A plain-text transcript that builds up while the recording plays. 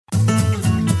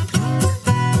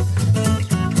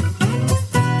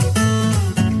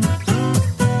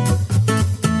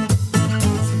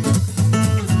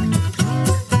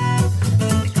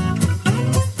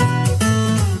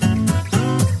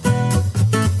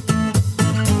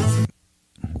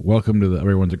Welcome to the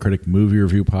Everyone's a Critic movie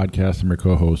review podcast. I'm your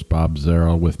co-host, Bob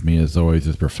Zero. With me, as always,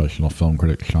 is professional film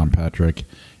critic Sean Patrick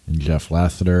and Jeff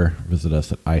Lassiter. Visit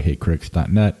us at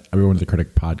ihatecritics.net, Everyone's a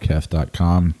Critic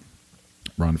podcast.com.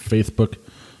 We're on Facebook,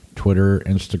 Twitter,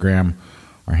 Instagram.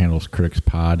 Our handle is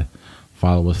CriticsPod.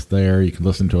 Follow us there. You can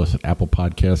listen to us at Apple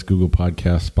Podcasts, Google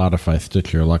Podcasts, Spotify,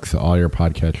 Stitcher, Alexa, all your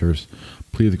podcatchers.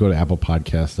 Please go to Apple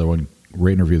Podcasts, though, and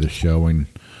rate and review the show, and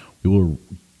we will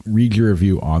read your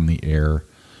review on the air.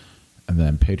 And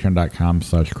then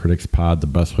patreon.com/criticspod, the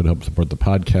best way to help support the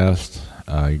podcast.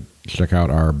 Check out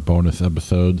our bonus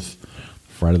episodes.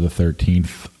 Friday the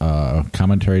 13th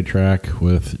commentary track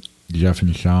with Jeff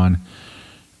and Sean.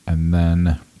 And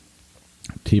then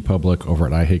TeePublic over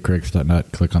at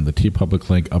ihatecritics.net. Click on the TeePublic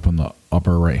link up in the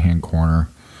upper right-hand corner.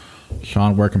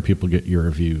 Sean, where can people get your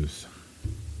reviews?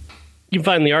 You can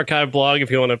find the archive blog if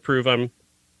you want to prove I'm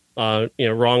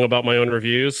wrong about my own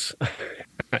reviews.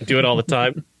 I do it all the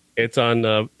time. It's on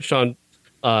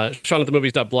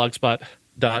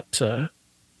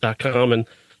SeanAtTheMovies.blogspot.com, and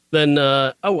then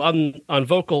on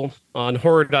Vocal on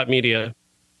horror.media.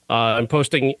 I'm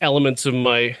posting elements of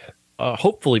my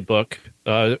hopefully book.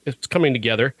 It's coming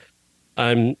together.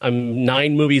 I'm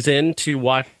 9 movies into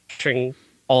watching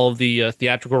all of the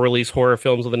theatrical release horror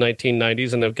films of the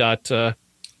 1990s, and I've got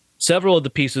several of the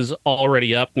pieces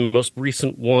already up. The most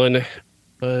recent one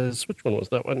was, which one was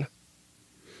that one?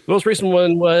 The most recent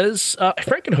one was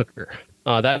Frankenhooker.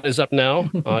 That is up now.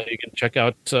 You can check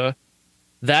out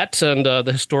that and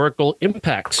the historical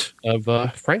impact of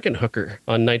Frankenhooker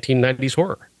on 1990s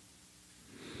horror.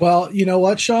 Well, you know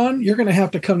what, Sean? You're going to have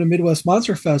to come to Midwest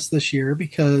Monster Fest this year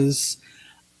because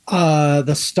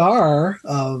the star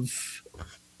of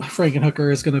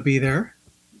Frankenhooker is going to be there.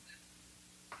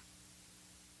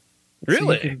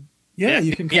 Really? So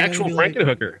you can the actual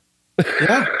Frankenhooker.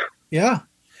 Yeah.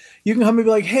 You can come and be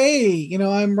like, hey,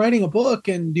 I'm writing a book,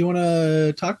 and do you want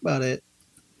to talk about it?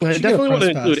 I definitely want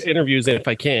to include interviews if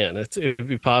I can. It would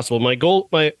be possible. My goal,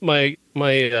 my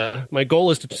goal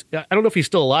is to. I don't know if he's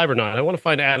still alive or not. I want to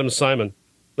find Adam Simon,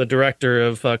 the director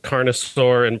of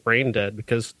Carnosaur and Brain Dead,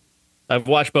 because I've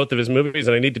watched both of his movies,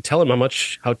 and I need to tell him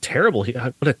how terrible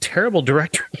what a terrible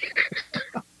director.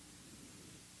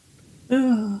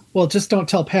 Well, just don't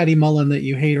tell Patty Mullen that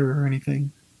you hate her or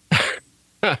anything.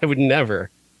 I would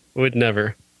never.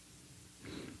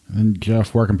 And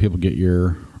Jeff, where can people get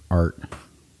your art?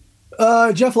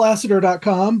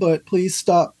 JeffLassiter.com, but please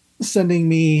stop sending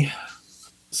me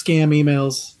scam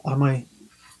emails on my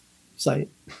site.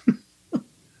 Do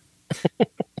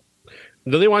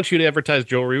they want you to advertise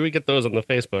jewelry? We get those on the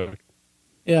Facebook.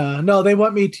 Yeah, no, they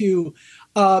want me to.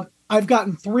 I've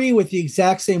gotten 3 with the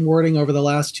exact same wording over the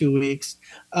last 2 weeks.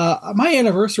 My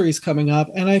anniversary is coming up,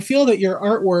 and I feel that your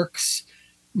artworks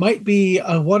might be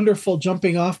a wonderful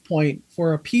jumping off point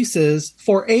for pieces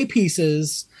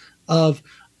of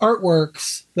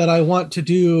artworks that I want to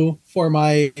do for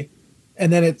my,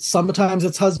 and then sometimes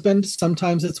it's husband,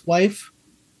 sometimes it's wife,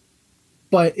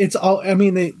 but it's all,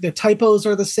 the typos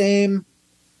are the same.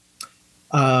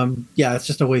 It's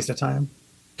just a waste of time.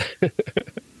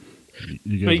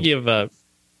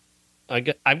 I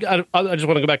just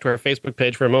want to go back to our Facebook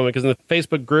page for a moment, because in the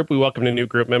Facebook group, we welcomed a new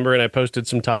group member, and I posted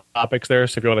some topics there.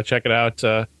 So if you want to check it out,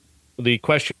 the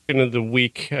question of the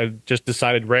week I just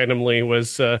decided randomly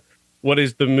was, what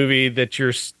is the movie that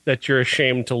you're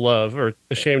ashamed to love or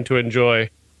ashamed to enjoy?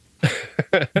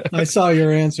 I saw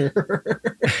your answer.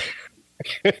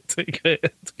 It's a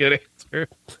good answer.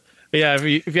 Yeah,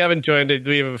 if you haven't joined it,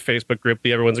 we have a Facebook group,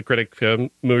 the Everyone's a Critic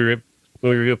movie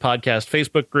review podcast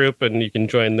Facebook group, and you can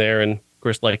join there and, of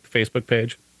course, like the Facebook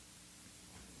page.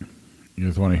 You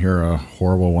guys want to hear a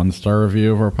horrible 1-star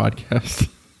review of our podcast?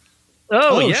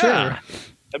 Oh yeah. Sure.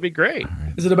 That'd be great.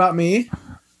 Right. Is it about me?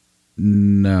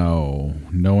 No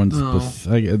one's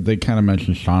specific. They kind of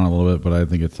mentioned Sean a little bit, but I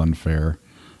think it's unfair.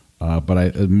 But I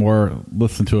more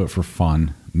listen to it for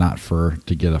fun, not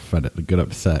to get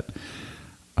upset.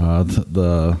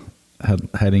 The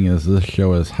heading is, this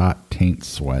show is hot taint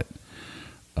sweat.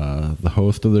 The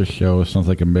host of the show sounds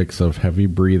like a mix of heavy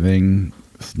breathing,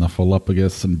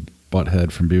 Snuffleupagus, and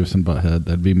Butthead from Beavis and Butthead.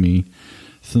 That'd be me.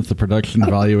 Since the production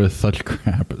value is such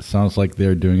crap, it sounds like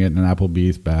they're doing it in an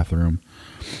Applebee's bathroom.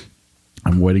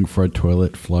 I'm waiting for a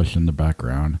toilet flush in the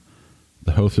background.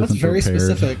 The host isn't prepared. That's very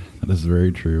specific. That is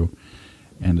very true.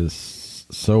 And is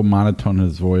so monotone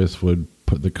his voice would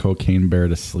put the cocaine bear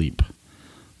to sleep.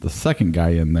 The second guy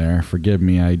in there, forgive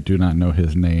me, I do not know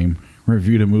his name,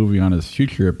 reviewed a movie on his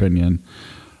future opinion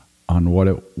on what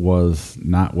it was,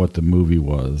 not what the movie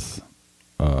was.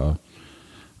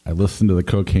 I listened to the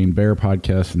Cocaine Bear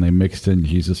podcast, and they mixed in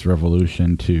Jesus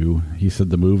Revolution too. He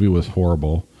said the movie was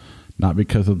horrible. Not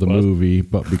because of the movie,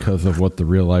 but because of what the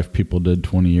real life people did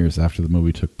 20 years after the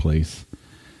movie took place.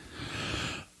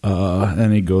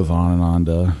 And he goes on and on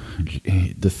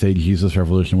to say Jesus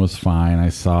Revolution was fine. I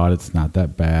saw it. It's not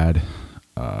that bad.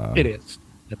 It is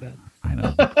that bad. I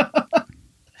know.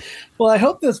 Well, I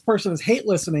hope this person is hate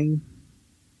listening.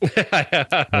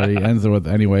 But he ends it with,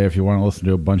 anyway, if you want to listen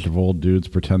to a bunch of old dudes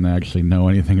pretend they actually know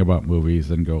anything about movies,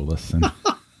 then go listen.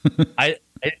 I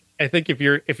think if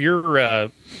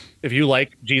you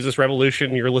like Jesus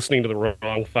Revolution, you're listening to the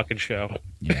wrong fucking show.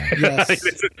 Yeah. Yes.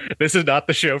 This is not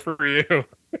the show for you.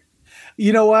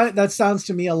 You know what? That sounds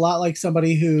to me a lot like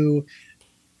somebody who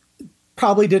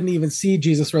probably didn't even see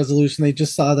Jesus Resolution. They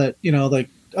just saw that, like,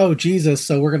 oh, Jesus,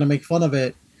 so we're going to make fun of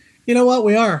it. You know what?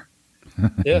 We are.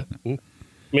 Yeah. I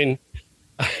mean,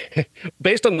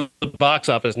 based on the box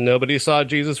office, nobody saw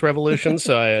Jesus Revolution,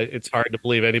 so it's hard to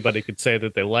believe anybody could say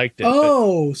that they liked it.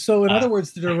 Oh, so in other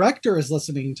words, the director is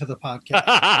listening to the podcast.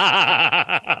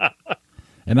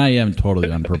 And I am totally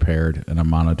unprepared in a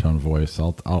monotone voice.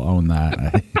 I'll own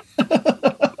that.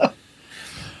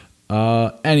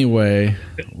 Anyway,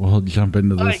 we'll jump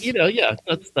into this. Yeah,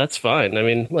 that's fine. I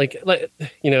mean,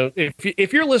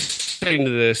 if you're listening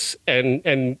to this and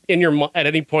in your at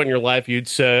any point in your life you'd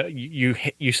say you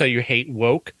hate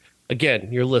woke, again,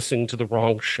 you're listening to the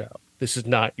wrong show. This is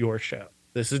not your show.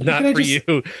 This is not for you.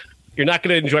 You're not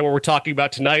going to enjoy what we're talking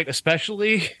about tonight,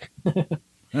 especially.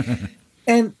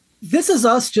 And this is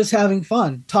us just having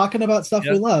fun, talking about stuff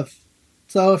we love.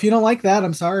 So if you don't like that,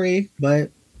 I'm sorry,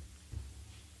 but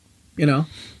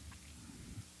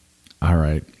All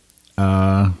right.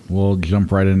 We'll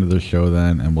jump right into the show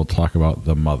then, and we'll talk about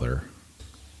The Mother.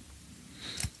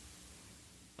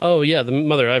 Oh, yeah, The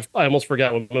Mother. I almost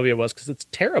forgot what movie it was because it's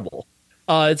terrible.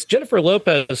 It's Jennifer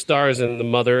Lopez stars in The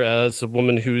Mother as a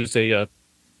woman who's a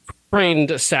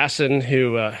trained assassin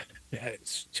who,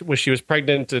 when she was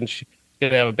pregnant and she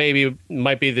going to have a baby,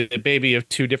 might be the baby of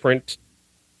two different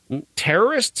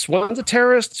terrorists. One's a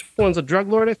terrorist, one's a drug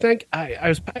lord, I think.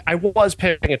 I was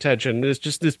paying attention.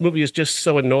 This movie is just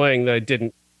so annoying that I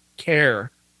didn't care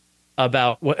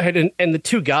about what. And the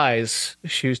two guys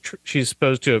she's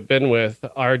supposed to have been with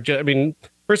are.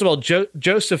 First of all,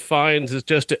 Joseph Fiennes is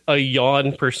just a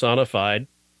yawn personified,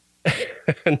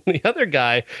 and the other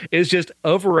guy is just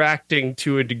overacting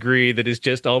to a degree that is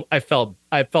just. I felt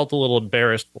a little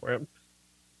embarrassed for him.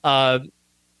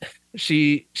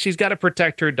 She's got to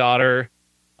protect her daughter.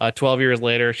 12 years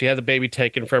later, she had the baby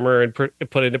taken from her and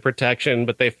put into protection,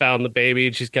 but they found the baby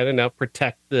and she's got to now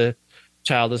protect the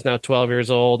child that's now 12 years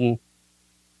old and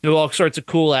do all sorts of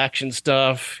cool action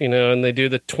stuff, and they do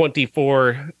the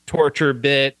 24 torture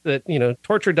bit that,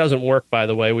 torture doesn't work, by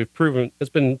the way. It's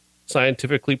been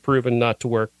scientifically proven not to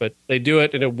work, but they do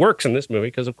it and it works in this movie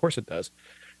because of course it does.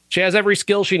 She has every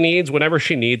skill she needs whenever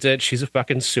she needs it. She's a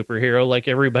fucking superhero like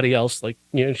everybody else.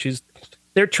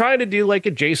 They're trying to do like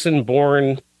a Jason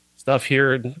Bourne stuff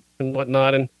here and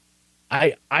whatnot. And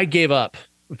I gave up.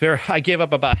 I gave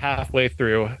up about halfway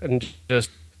through and just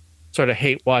sort of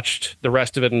hate watched the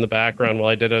rest of it in the background while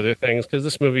I did other things. Cause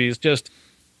this movie is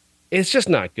it's just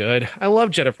not good. I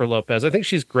love Jennifer Lopez. I think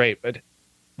she's great, but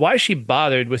why she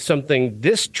bothered with something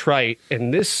this trite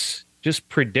and this just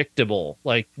predictable,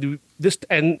 like this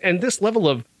and this level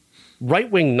of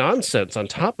right-wing nonsense on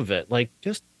top of it, like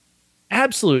just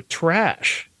absolute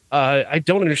trash. I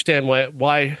don't understand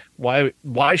why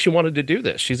she wanted to do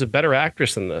this. She's a better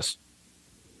actress than this.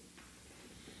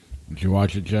 Did you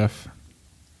watch it, Jeff?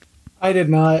 I did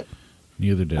not.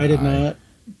 Neither did I. I did not.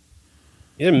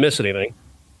 You didn't miss anything.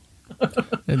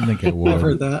 Didn't think it would. I've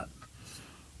heard that.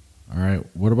 All right.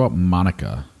 What about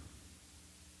Monica?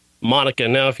 Monica.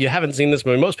 Now, if you haven't seen this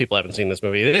movie, most people haven't seen this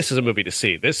movie. This is a movie to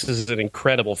see. This is an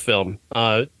incredible film,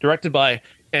 directed by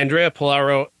Andrea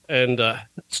Pallaro and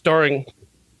starring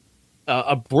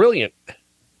a brilliant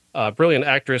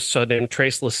actress named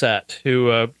Trace Lysette, who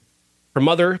her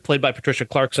mother, played by Patricia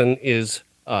Clarkson, is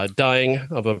dying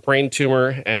of a brain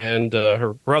tumor, and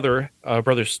her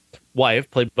brother's wife,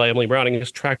 played by Emily Browning,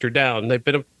 has tracked her down. They've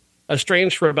been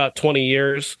estranged for about 20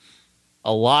 years.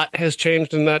 A lot has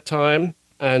changed in that time.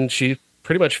 And she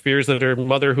pretty much fears that her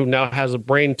mother, who now has a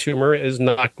brain tumor, is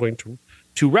not going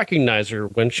to recognize her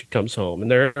when she comes home. And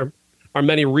there are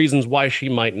many reasons why she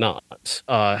might not.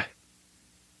 And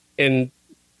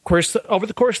of course, over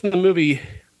the course of the movie,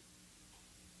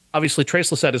 obviously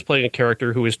Trace Lysette is playing a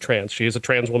character who is trans. She is a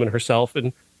trans woman herself,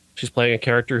 and she's playing a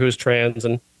character who is trans.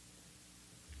 And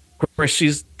of course,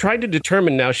 she's trying to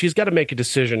determine now, she's got to make a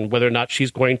decision whether or not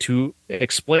she's going to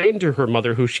explain to her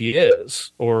mother who she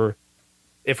is, or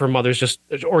see if her mother's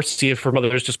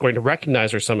just going to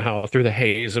recognize her somehow through the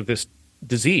haze of this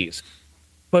disease.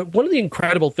 But one of the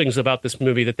incredible things about this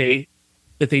movie that they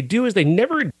do is they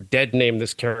never dead name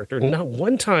this character. Not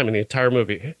one time in the entire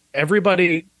movie.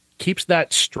 Everybody keeps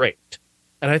that straight.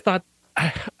 And I thought,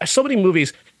 so many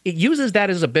movies, it uses that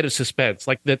as a bit of suspense,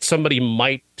 like that somebody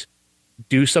might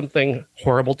do something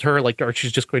horrible to her, like, or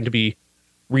she's just going to be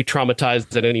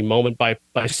re-traumatized at any moment by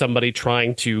somebody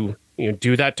trying to,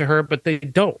 do that to her. But they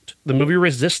don't. The movie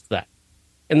resists that.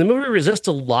 And the movie resists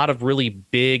a lot of really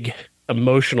big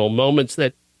emotional moments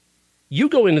that you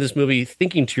go into this movie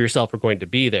thinking to yourself are going to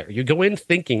be there. You go in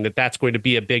thinking that that's going to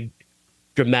be a big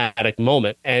dramatic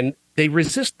moment, and they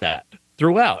resist that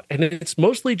throughout. And it's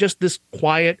mostly just this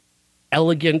quiet,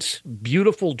 elegant,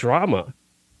 beautiful drama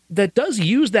that does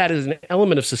use that as an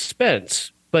element of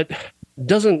suspense, but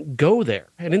doesn't go there.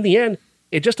 And in the end,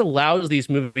 it just allows this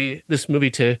movie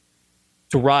to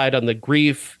ride on the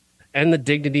grief and the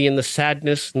dignity and the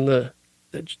sadness and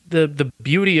the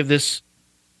beauty of this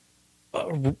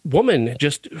woman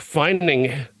just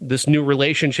finding this new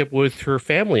relationship with her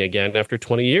family again after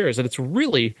 20 years. And it's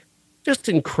really just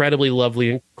incredibly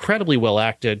lovely, incredibly well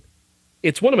acted.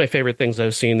 It's one of my favorite things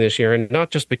I've seen this year, and not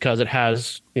just because it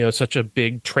has, such a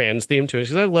big trans theme to it,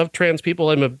 because I love trans people.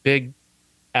 I'm a big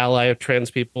ally of trans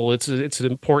people. It's an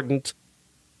important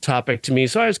topic to me.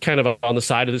 So I was kind of on the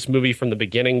side of this movie from the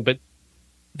beginning, but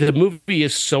the movie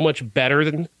is so much better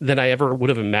than I ever would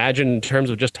have imagined in terms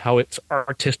of just how it's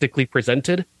artistically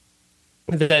presented,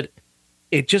 that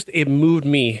it moved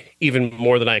me even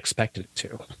more than I expected it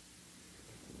to.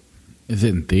 Is it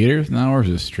in theaters now, or is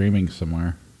it streaming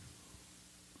somewhere?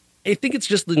 I think it's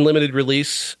just in limited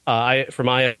release from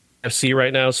IFC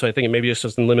right now, so I think it maybe it's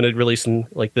just in limited release in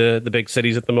like the big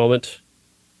cities at the moment.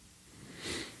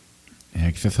 Yeah,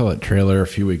 because I saw that trailer a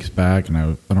few weeks back, and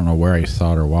I don't know where I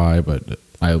saw it or why, but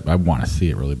I want to see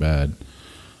it really bad.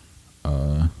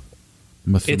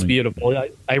 It's beautiful.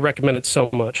 I recommend it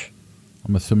so much.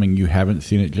 I'm assuming you haven't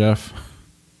seen it, Jeff?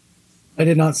 I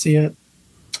did not see it.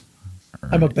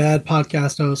 Right. I'm a bad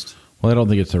podcast host. Well, I don't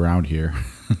think it's around here.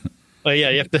 Well, yeah,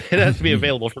 it has to be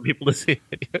available for people to see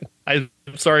it. I'm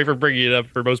sorry for bringing it up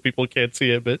for most people who can't see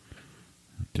it, but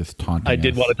just taunting I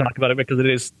did want to talk about it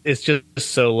because it's just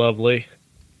so lovely.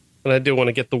 And I do want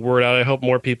to get the word out. I hope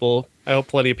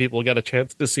plenty of people got a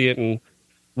chance to see it and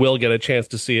will get a chance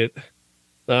to see it.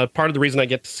 Part of the reason I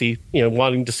get to see,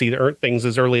 wanting to see things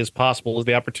as early as possible is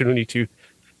the opportunity to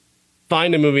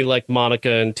find a movie like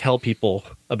Monica and tell people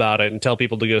about it and tell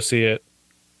people to go see it.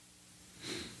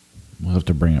 We'll have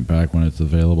to bring it back when it's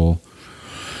available.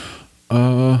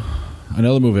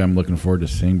 Another movie I'm looking forward to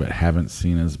seeing but haven't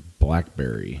seen is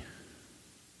Blackberry.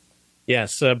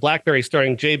 Yes, Blackberry,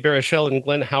 starring Jay Baruchel and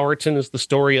Glenn Howerton, is the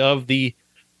story of the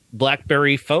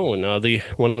Blackberry phone,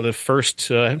 one of the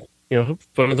first, one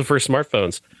of the first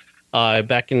smartphones.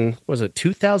 Back in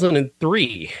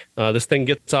 2003, this thing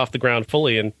gets off the ground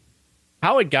fully, and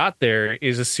how it got there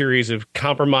is a series of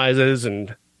compromises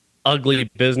and ugly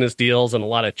business deals and a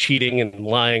lot of cheating and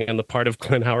lying on the part of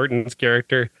Glenn Howerton's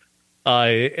character.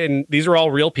 And these are all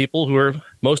real people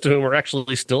most of whom are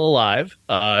actually still alive.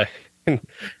 But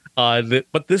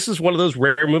this is one of those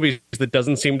rare movies that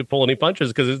doesn't seem to pull any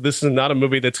punches, because this is not a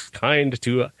movie that's kind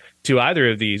to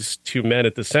either of these two men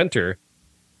at the center.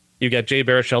 You got Jay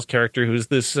Baruchel's character, who's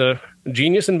this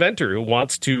genius inventor who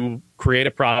wants to create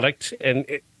a product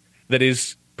that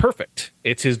is perfect.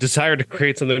 It's his desire to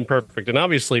create something perfect. And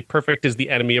obviously, perfect is the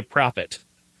enemy of profit.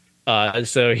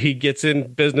 So he gets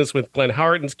in business with Glenn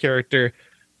Howerton's character,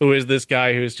 who is this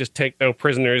guy who's just take no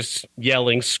prisoners,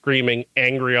 yelling, screaming,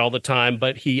 angry all the time,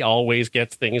 but he always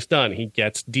gets things done. He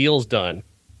gets deals done.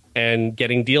 And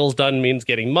getting deals done means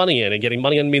getting money in, and getting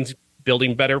money in means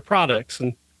building better products.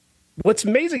 And what's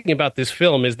amazing about this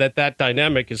film is that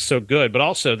dynamic is so good, but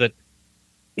also that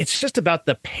it's just about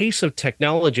the pace of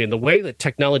technology and the way that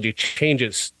technology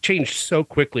changed so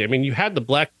quickly. I mean, you had the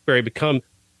BlackBerry become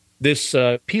this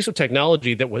piece of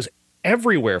technology that was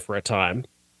everywhere for a time.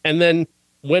 And then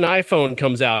when iPhone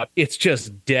comes out, it's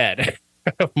just dead.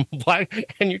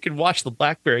 And you can watch the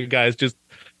BlackBerry guys just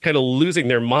kind of losing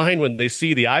their mind when they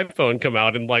see the iPhone come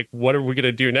out and like, what are we going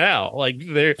to do now? Like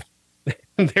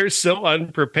they're so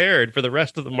unprepared for the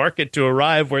rest of the market to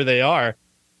arrive where they are.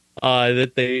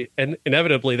 That they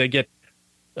inevitably they get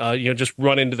just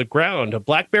run into the ground.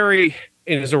 BlackBerry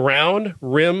is around.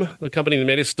 RIM, the company that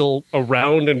made it, is still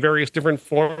around in various different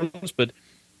forms, but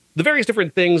the various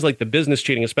different things like the business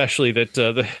cheating, especially that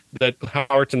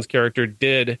Howerton's character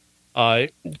did,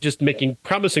 just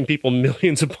promising people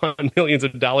millions upon millions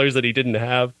of dollars that he didn't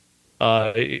have.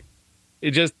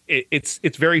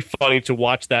 It's very funny to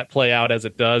watch that play out as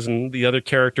it does, and the other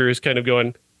character is kind of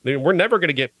going, we're never going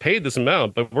to get paid this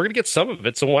amount, but we're going to get some of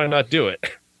it, so why not do it?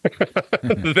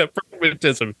 The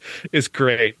pragmatism is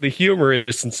great. The humor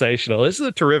is sensational. This is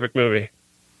a terrific movie.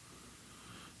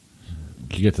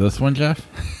 Did you get to this one, Jeff?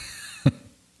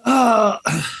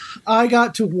 I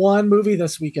got to one movie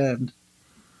this weekend,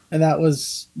 and that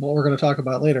was what we're going to talk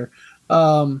about later.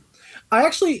 A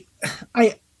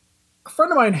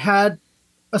friend of mine had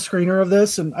a screener of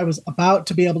this, and I was about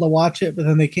to be able to watch it, but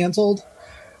then they canceled.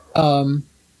 I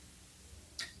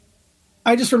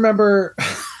just remember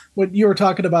when you were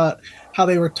talking about how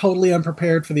they were totally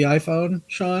unprepared for the iPhone,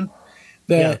 Sean,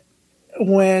 that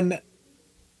when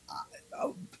a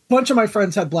bunch of my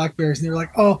friends had Blackberries and they were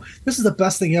like, oh, this is the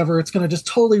best thing ever. It's going to just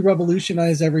totally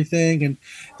revolutionize everything and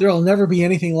there'll never be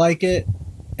anything like it.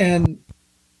 And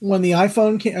when the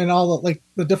iPhone came and all the, like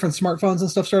the different smartphones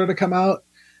and stuff started to come out,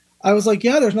 I was like,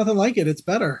 yeah, there's nothing like it. It's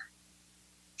better.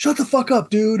 Shut the fuck up,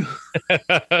 dude.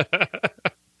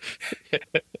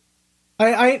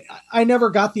 I never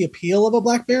got the appeal of a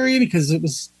BlackBerry because it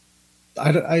was,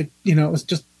 it was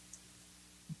just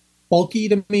bulky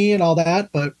to me and all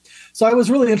that. But so I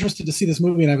was really interested to see this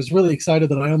movie and I was really excited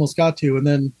that I almost got to. And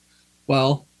then,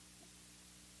 well,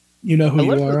 you know who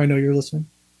you are. I know you're listening.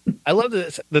 I love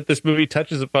that this movie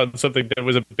touches upon something that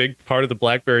was a big part of the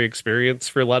BlackBerry experience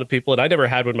for a lot of people. And I never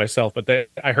had one myself, but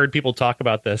I heard people talk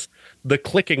about this. The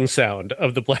clicking sound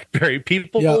of the BlackBerry.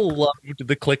 People loved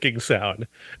the clicking sound.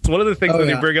 It's one of the things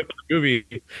they bring up in the movie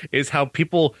is how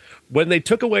people, when they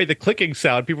took away the clicking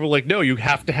sound, people were like, no, you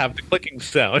have to have the clicking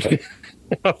sound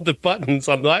of the buttons.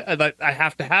 I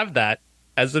have to have that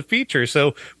as a feature.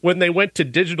 So when they went to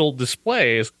digital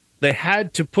displays, they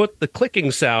had to put the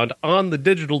clicking sound on the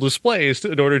digital displays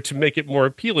in order to make it more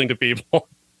appealing to people.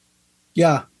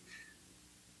 Yeah.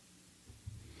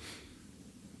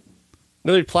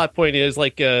 Another plot point is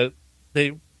like once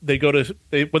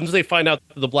they find out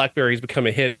that the BlackBerry's become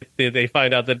a hit, they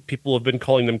find out that people have been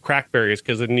calling them crackberries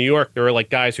because in New York there were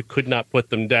like guys who could not put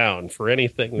them down for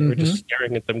anything. They were just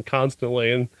staring at them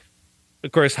constantly, and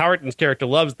of course Howerton's character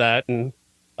loves that, and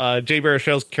Jay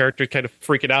Baruchel's character is kind of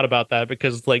freaking out about that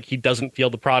because like he doesn't feel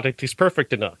the product is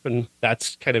perfect enough, and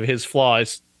that's kind of his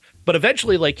flaws. But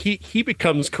eventually, like he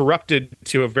becomes corrupted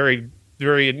to a very,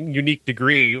 very unique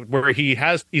degree where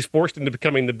he's forced into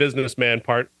becoming the businessman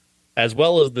part as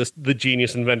well as the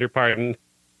genius inventor part, and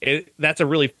that's a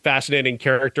really fascinating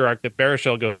character arc that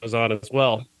Baruchel goes on as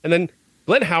well. And then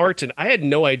Glenn Howerton, I had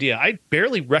no idea. I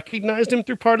barely recognized him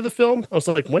through part of the film. I was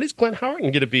like, when is Glenn Howerton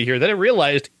going to be here? Then I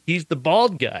realized he's the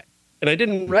bald guy. And I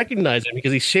didn't recognize him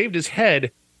because he shaved his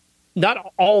head,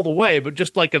 not all the way, but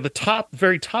just like at the top,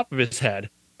 very top of his head.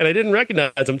 And I didn't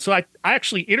recognize him. So I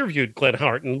actually interviewed Glenn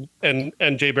Howerton and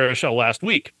Jay Baruchel last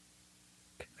week.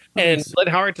 And Glenn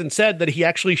Howerton said that he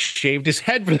actually shaved his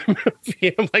head for the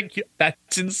movie. I'm like,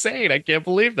 that's insane. I can't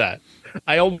believe that.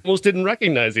 I almost didn't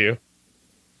recognize you.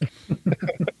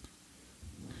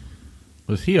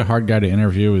 Was he a hard guy to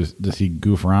interview? Does he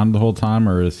goof around the whole time,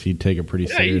 or does he take it pretty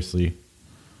seriously?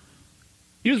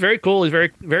 He was very cool. He's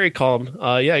very, very calm.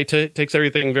 He takes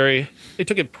everything he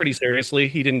took it pretty seriously.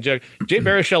 He didn't joke. Jay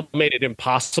Baruchel made it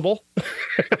impossible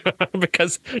not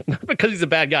because he's a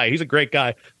bad guy. He's a great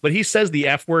guy, but he says the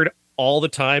F word all the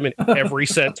time in every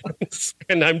sentence.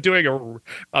 And I'm trying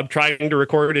to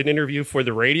record an interview for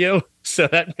the radio, so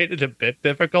that made it a bit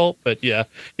difficult. But yeah,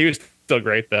 he was still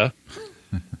great though.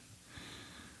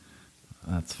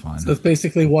 That's fun. So it's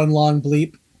basically one long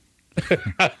bleep.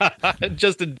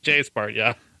 Just in Jay's part,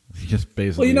 yeah. Just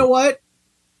basically. Well, you know what?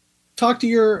 Talk to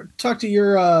your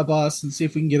boss and see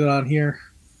if we can get it on here.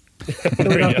 We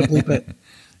don't have to bleep it.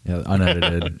 Yeah,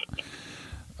 unedited.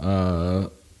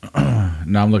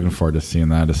 Now I'm looking forward to seeing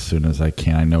that as soon as I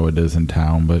can. I know it is in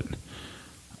town, but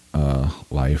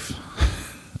life.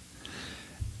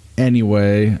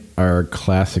 Anyway, our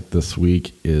classic this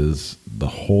week is The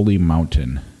Holy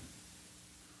Mountain.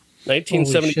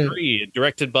 1973,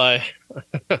 directed by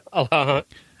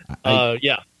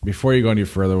Before you go any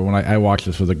further, when I watched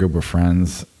this with a group of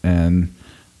friends, and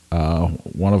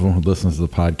one of them who listens to the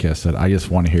podcast said, I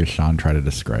just want to hear Sean try to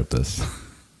describe this.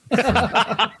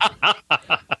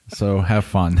 So have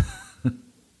fun.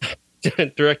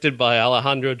 Directed by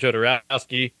Alejandro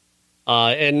Jodorowsky,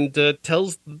 and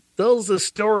tells a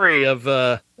story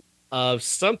of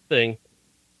something,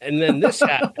 and then this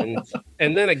happens,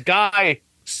 and then a guy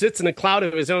sits in a cloud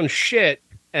of his own shit,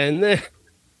 and then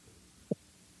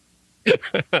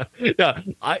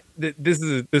this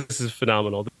is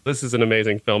phenomenal. This is an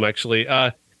amazing film, actually.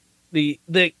 The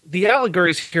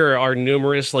allegories here are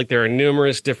numerous. Like there are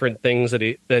numerous different things that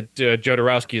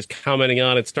Jodorowsky is commenting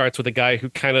on. It starts with a guy who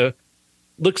kind of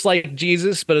looks like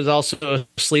Jesus, but is also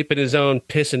asleep in his own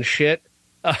piss and shit.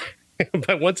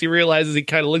 But once he realizes he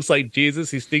kind of looks like Jesus,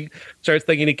 starts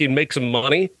thinking he can make some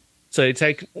money. So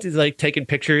he's like taking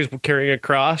pictures carrying a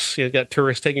cross. He's got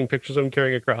tourists taking pictures of him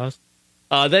carrying a cross.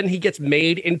 Then he gets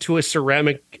made into a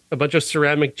bunch of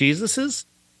ceramic Jesuses.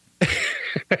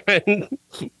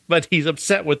 But he's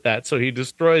upset with that, so he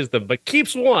destroys them, but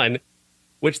keeps one,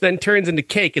 which then turns into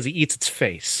cake as he eats its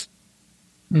face.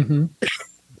 Mm-hmm.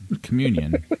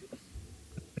 Communion.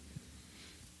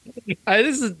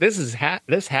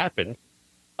 This happened.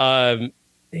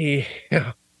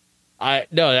 Yeah. I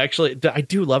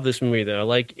do love this movie though.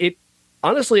 Like it,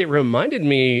 honestly, it reminded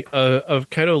me of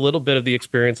kind of a little bit of the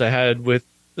experience I had with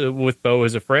Beau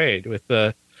is Afraid, with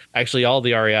actually all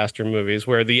the Ari Aster movies,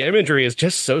 where the imagery is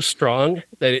just so strong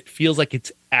that it feels like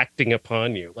it's acting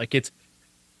upon you, like it's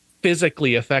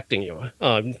physically affecting you,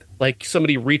 like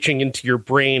somebody reaching into your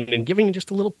brain and giving you just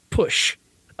a little push.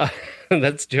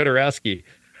 That's Jodorowsky.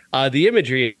 The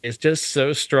imagery is just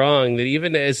so strong that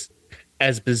even as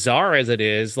bizarre as it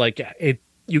is, like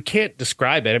you can't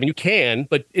describe it. I mean, you can,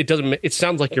 but it doesn't. It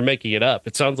sounds like you're making it up.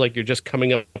 It sounds like you're just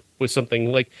coming up with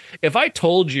something. Like if I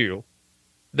told you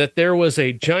that there was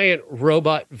a giant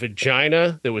robot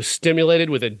vagina that was stimulated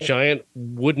with a giant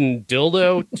wooden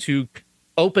dildo to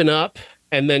open up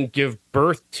and then give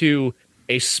birth to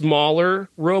a smaller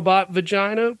robot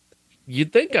vagina,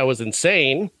 you'd think I was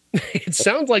insane. It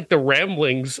sounds like the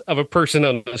ramblings of a person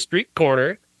on the street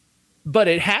corner, but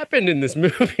it happened in this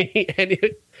movie, and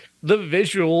the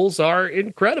visuals are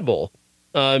incredible.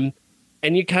 And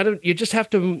you just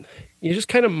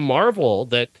kind of marvel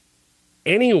that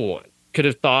anyone could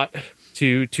have thought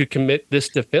to commit this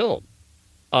to film.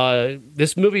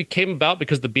 This movie came about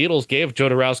because the Beatles gave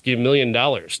Jodorowsky $1 million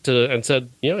and said,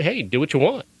 hey, do what you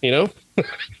want, and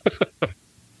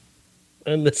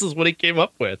this is what he came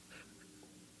up with.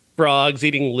 Frogs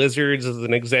eating lizards as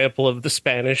an example of the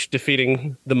Spanish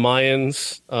defeating the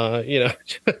Mayans.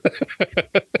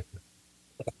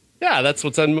 Yeah,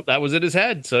 that was in his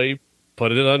head, so he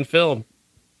put it on film.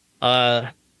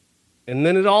 And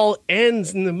then it all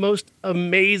ends in the most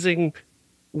amazing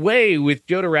way with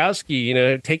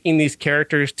Jodorowsky, taking these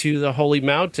characters to the Holy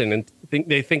Mountain and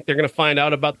they think they're going to find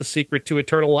out about the secret to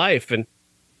eternal life. And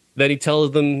then he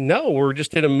tells them, no, we're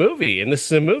just in a movie and this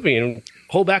is a movie, and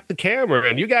pull back the camera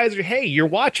and you guys you're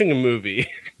watching a movie.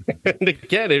 And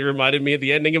again, it reminded me of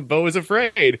the ending of Beau is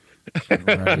Afraid.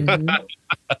 Right.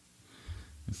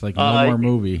 It's like no more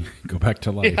movie. Go back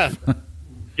to life. Yeah.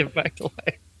 Get back to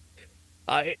life.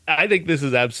 I think this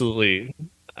is absolutely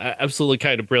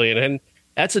kind of brilliant. And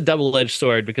that's a double-edged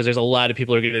sword, because there's a lot of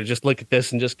people who are going to just look at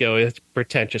this and just go, it's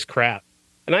pretentious crap.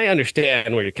 And I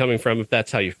understand where you're coming from if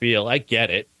that's how you feel. I get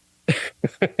it.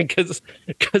 Because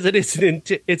it's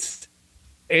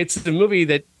the movie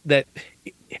that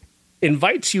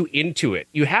invites you into it.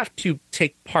 You have to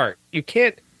take part. You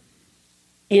can't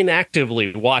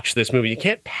inactively watch this movie. You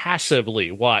can't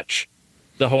passively watch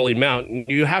The Holy Mountain.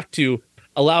 You have to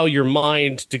allow your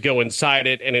mind to go inside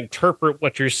it and interpret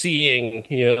what you're seeing,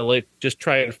 like just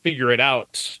try and figure it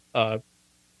out.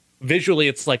 Visually,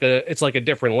 it's like a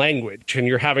different language, and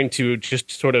you're having to just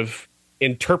sort of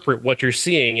interpret what you're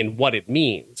seeing and what it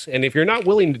means. And if you're not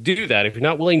willing to do that, if you're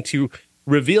not willing to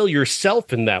reveal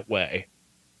yourself in that way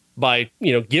by,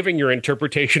 giving your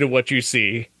interpretation of what you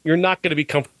see, you're not going to be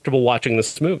comfortable watching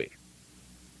this movie.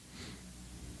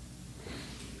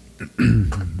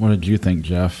 What did you think,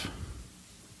 Jeff?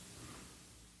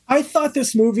 I thought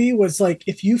this movie was like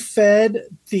if you fed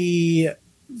the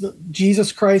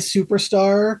Jesus Christ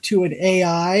Superstar to an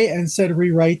AI and said,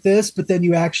 rewrite this, but then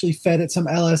you actually fed it some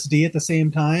LSD at the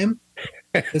same time.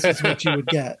 This is what you would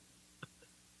get.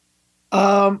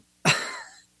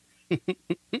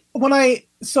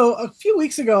 So a few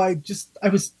weeks ago, I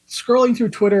was scrolling through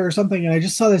Twitter or something, and I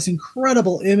just saw this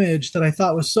incredible image that I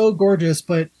thought was so gorgeous,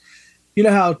 but you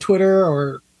know how Twitter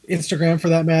or Instagram, for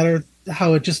that matter,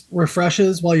 how it just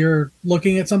refreshes while you're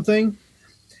looking at something.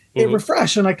 It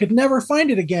refreshed and I could never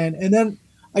find it again. And then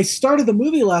I started the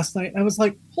movie last night and I was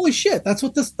like, holy shit, that's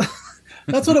what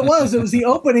it was. It was the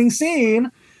opening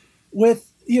scene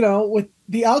with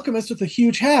the alchemist with the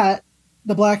huge hat,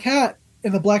 the black hat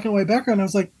in the black and white background. I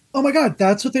was like, oh my God,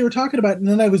 that's what they were talking about. And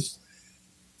then I was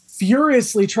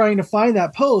furiously trying to find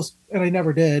that post, and I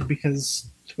never did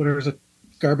because Twitter is a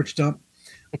garbage dump.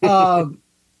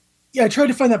 I tried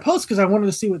to find that post because I wanted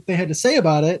to see what they had to say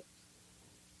about it,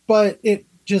 but it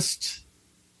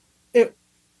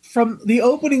from the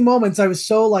opening moments, I was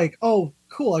so like, oh,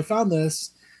 cool, I found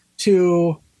this,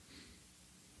 to,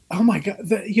 oh my God,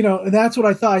 and that's what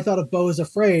I thought. I thought of Beau is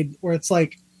Afraid, where it's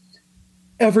like,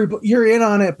 you're in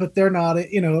on it, but they're not,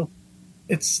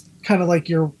 it's kind of like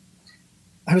you're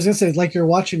I was gonna say like you're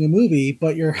watching a movie,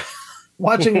 but you're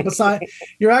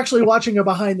you're actually watching a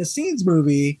behind the scenes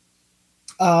movie.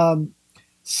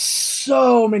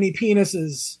 So many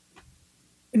penises,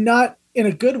 not in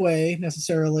a good way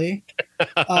necessarily.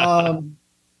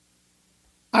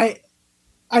 I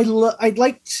I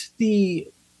liked the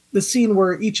scene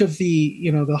where each of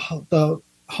the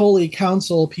holy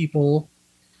council people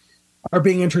are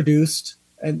being introduced,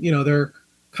 and they're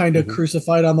kind of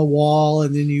crucified on the wall,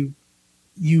 and then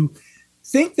you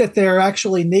think that they're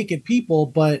actually naked people,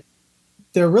 but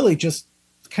they're really just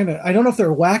kind of, I don't know if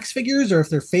they're wax figures or if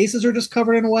their faces are just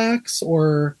covered in wax,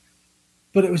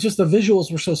 but it was just the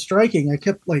visuals were so striking. I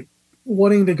kept like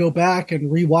wanting to go back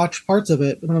and rewatch parts of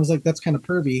it, and I was like, that's kind of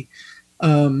pervy.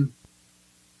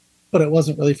 But it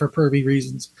wasn't really for pervy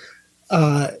reasons.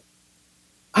 I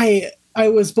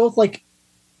was both like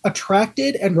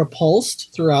attracted and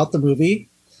repulsed throughout the movie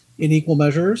in equal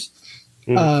measures.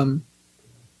 I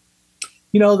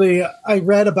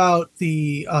read about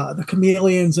the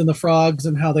chameleons and the frogs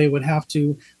and how they would have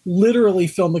to literally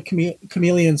film the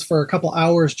chameleons for a couple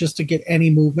hours just to get any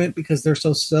movement because they're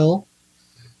so still.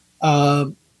 So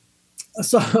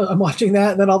I'm watching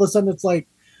that, and then all of a sudden it's like,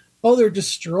 oh, they're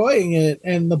destroying it,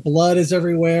 and the blood is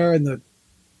everywhere, and the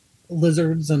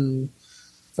lizards and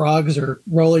frogs are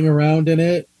rolling around in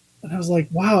it. And I was like,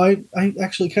 wow, I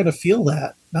actually kind of feel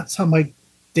that. That's how my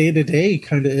day-to-day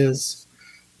kind of is.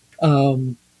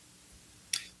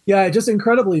 Yeah, just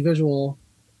incredibly visual,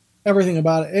 everything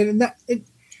about it.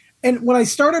 And when I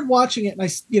started watching it, and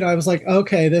I was like,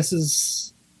 okay, this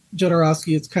is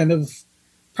Jodorowsky. It's kind of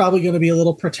probably going to be a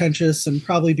little pretentious and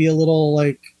probably be a little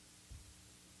like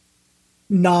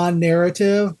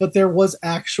non-narrative, but there was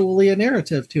actually a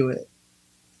narrative to it.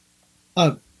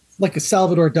 Like a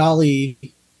Salvador Dali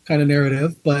kind of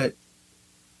narrative, but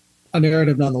a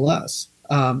narrative nonetheless.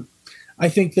 I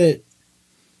think that,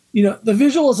 the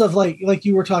visuals of like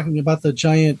you were talking about the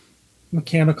giant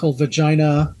mechanical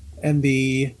vagina and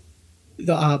the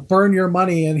burn your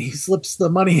money, and he slips the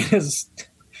money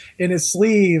in his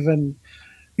sleeve, and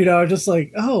just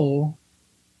like, oh,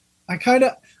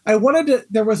 I wanted to,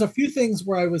 there was a few things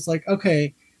where I was like,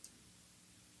 okay,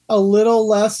 a little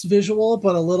less visual,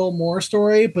 but a little more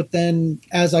story. But then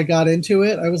as I got into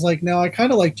it, I was like, no, I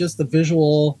kind of like just the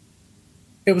visual.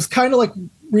 It was kind of like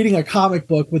reading a comic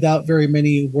book without very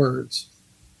many words.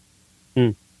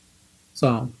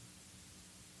 So.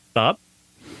 Bob?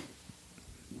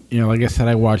 Like I said,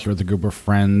 I watched it with a group of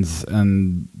friends,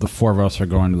 and the four of us are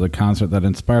going to the concert that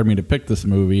inspired me to pick this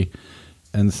movie.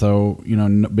 And so,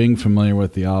 being familiar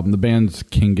with the album, the band's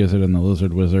King Gizzard and the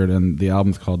Lizard Wizard, and the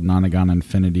album's called Nonagon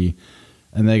Infinity.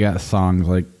 And they got songs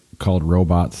like called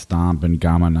Robot Stomp and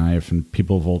Gamma Knife and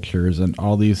People Vultures and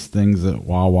all these things that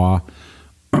Wah Wah,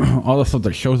 all the stuff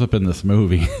that shows up in this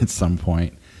movie at some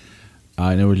point.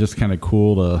 And it was just kind of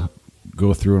cool to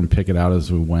go through and pick it out as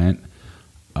we went.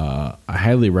 I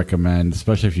highly recommend,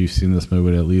 especially if you've seen this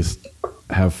movie, to at least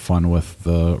have fun with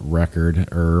the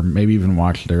record, or maybe even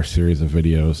watch their series of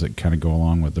videos that kind of go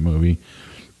along with the movie.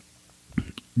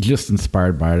 Just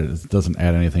inspired by it. It doesn't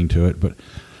add anything to it, but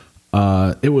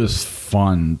it was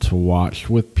fun to watch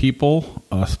with people,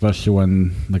 especially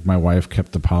when like my wife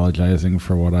kept apologizing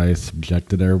for what I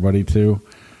subjected everybody to.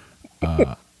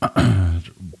 But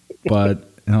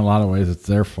in a lot of ways, it's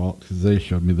their fault because they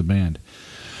showed me the band.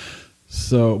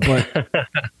 So, but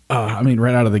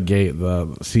right out of the gate,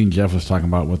 the scene Jeff was talking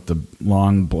about with the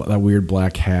long, that weird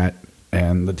black hat,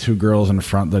 and the two girls in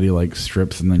front that he like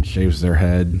strips and then shaves their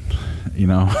head. I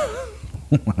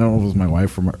don't know if it was my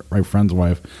wife or my friend's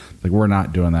wife. Like, we're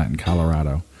not doing that in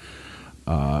Colorado.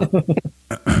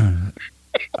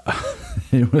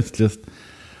 It was just,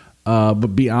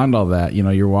 but beyond all that,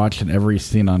 you're watching every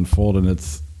scene unfold, and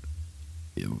it's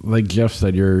like Jeff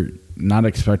said, you're not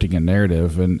expecting a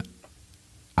narrative, and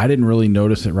I didn't really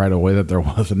notice it right away that there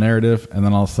was a narrative, and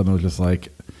then all of a sudden it was just like,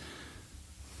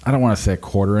 I don't want to say a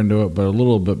quarter into it, but a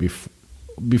little bit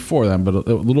before then, but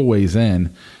a little ways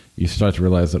in, you start to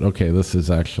realize that, okay, this is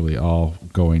actually all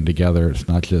going together. It's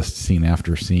not just scene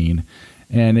after scene,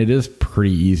 and it is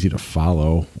pretty easy to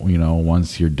follow,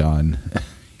 once you're done.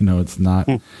 It's not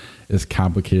as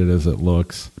complicated as it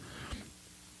looks,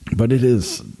 but it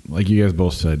is, like you guys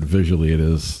both said, visually it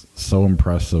is so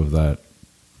impressive that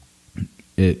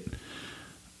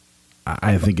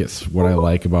I think it's what I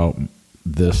like about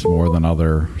this more than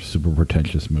other super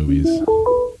pretentious movies,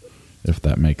 if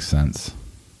that makes sense.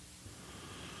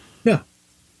 Yeah.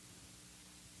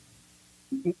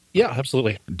 Yeah,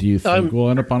 absolutely. Do you think we'll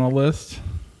end up on a list?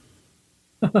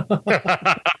 There's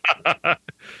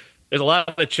a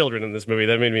lot of children in this movie.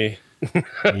 That made me...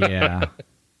 Yeah.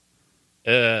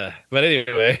 But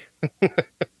anyway,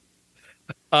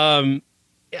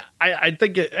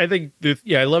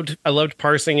 yeah, I loved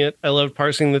parsing it. I loved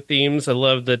parsing the themes. I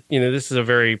love that, this is a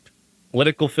very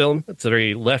political film. It's a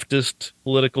very leftist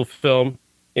political film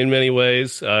in many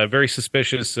ways. Very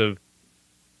suspicious of,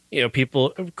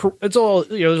 people. It's all,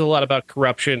 there's a lot about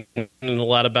corruption and a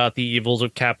lot about the evils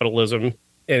of capitalism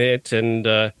in it. And,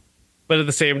 but at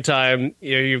the same time,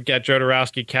 you've got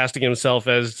Jodorowsky casting himself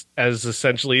as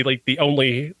essentially like the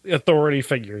only authority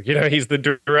figure. He's the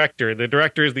director. The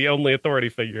director is the only authority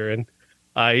figure, and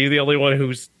he's the only one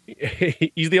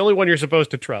he's the only one you're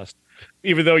supposed to trust,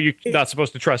 even though you're not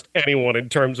supposed to trust anyone in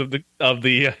terms of the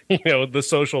the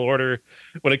social order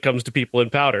when it comes to people in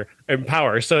power.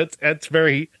 So it's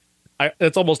very,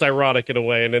 it's almost ironic in a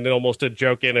way, and then almost a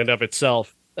joke in and of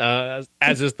itself, as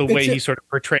is the way he sort of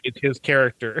portrayed his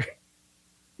character.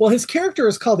 Well, his character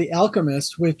is called the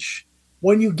alchemist, which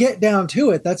when you get down to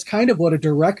it, that's kind of what a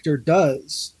director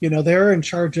does. They're in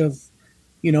charge of,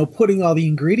 putting all the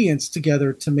ingredients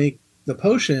together to make the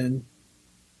potion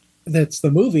that's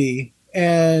the movie.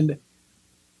 And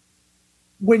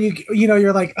when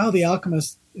you're like, oh, the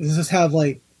alchemist, is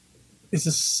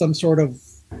this some sort of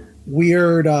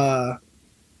weird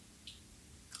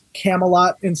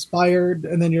Camelot inspired?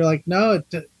 And then you're like, no,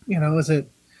 is it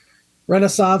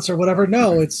Renaissance or whatever?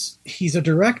 No, he's a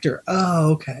director.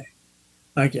 Oh, okay.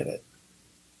 I get it.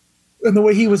 And the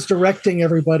way he was directing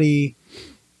everybody,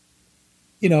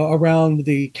 around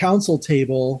the council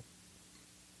table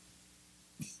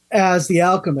as the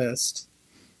alchemist.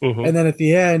 Mm-hmm. And then at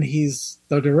the end, he's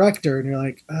the director, and you're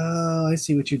like, oh, I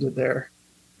see what you did there.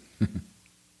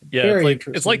 Yeah,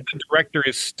 it's like the director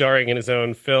is starring in his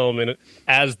own film and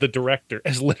as the director,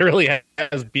 as literally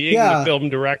as being the film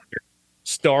director,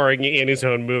 starring in his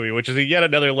own movie, which is yet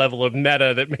another level of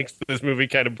meta that makes this movie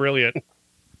kind of brilliant.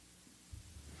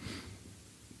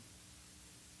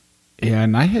 Yeah,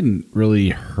 and I hadn't really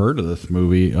heard of this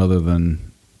movie other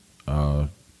than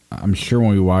I'm sure when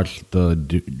we watched the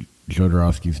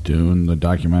Jodorowsky's Dune, the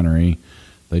documentary,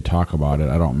 they talk about it.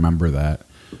 I don't remember that.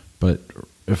 But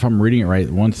if I'm reading it right,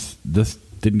 once this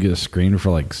didn't get a screen for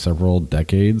like several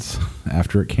decades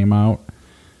after it came out.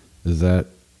 Is that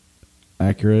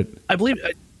accurate? I believe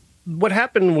what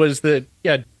happened was that,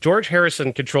 George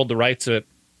Harrison controlled the rights of it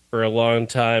for a long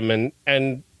time.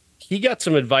 And he got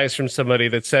some advice from somebody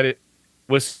that said it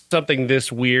was something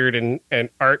this weird and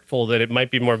artful that it might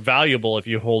be more valuable if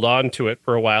you hold on to it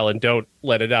for a while and don't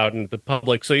let it out into the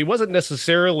public. So he wasn't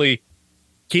necessarily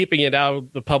keeping it out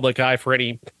of the public eye for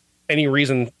any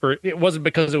reason. It wasn't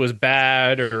because it was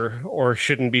bad or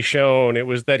shouldn't be shown. It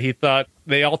was that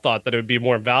they all thought that it would be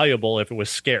more valuable if it was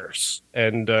scarce.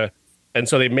 And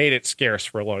so they made it scarce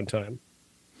for a long time.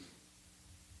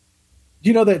 Do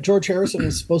you know that George Harrison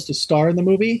is supposed to star in the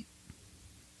movie?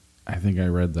 I think I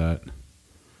read that.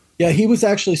 Yeah, he was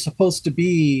actually supposed to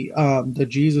be the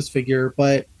Jesus figure,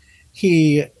 but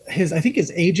I think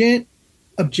his agent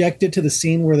objected to the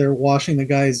scene where they're washing the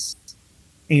guy's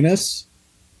anus.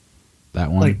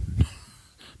 That one?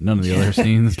 None of the other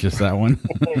scenes, just that one?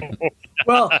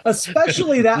 Well,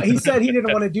 especially that. He said he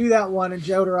didn't want to do that one, and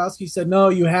Jodorowsky said, no,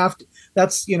 you have to.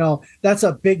 That's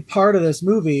a big part of this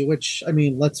movie, which, I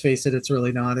mean, let's face it, it's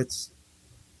really not. It's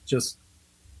just,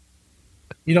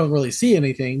 you don't really see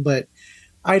anything, but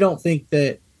I don't think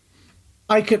that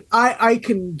I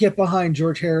can get behind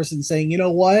George Harrison saying, you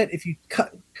know what, if you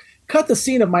cut the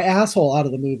scene of my asshole out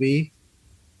of the movie,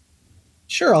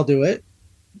 sure, I'll do it.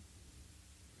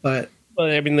 But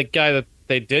I mean, the guy that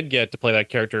they did get to play that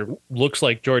character looks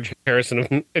like George Harrison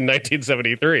in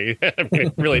 1973. I mean,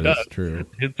 it really does. True.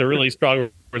 It's a really strong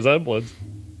resemblance.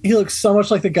 He looks so much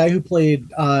like the guy who played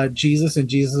Jesus in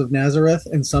Jesus of Nazareth.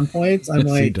 In some points, I'm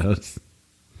like, he does.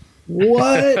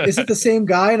 What? Is it the same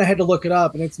guy? And I had to look it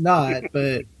up, and it's not.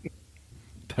 But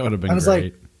that would have been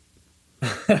great.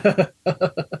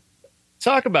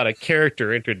 Talk about a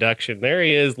character introduction. There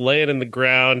he is, laying in the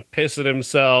ground, pissing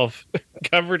himself,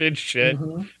 covered in shit,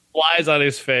 flies on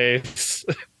his face,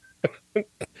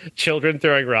 children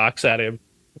throwing rocks at him.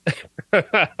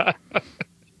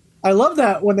 I love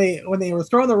that when they were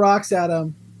throwing the rocks at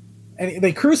him, and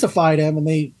they crucified him, and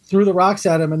they threw the rocks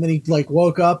at him, and then he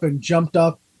woke up and jumped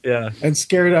up, and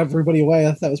scared everybody away.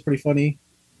 I thought that was pretty funny.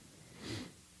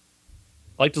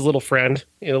 I liked his little friend,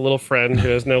 who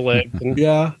has no legs and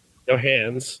no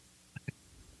hands.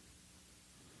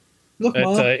 Look,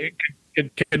 Mom.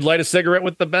 Could light a cigarette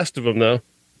with the best of them, though.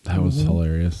 That was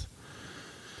hilarious.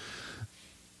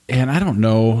 And I don't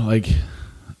know,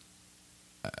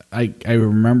 I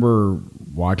remember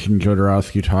watching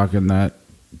Jodorowsky talk in that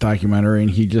documentary,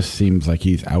 and he just seems like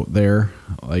he's out there.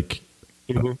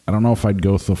 I don't know if I'd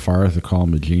go so far as to call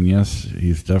him a genius.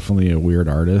 He's definitely a weird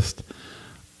artist,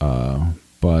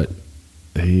 but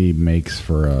he makes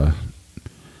for a.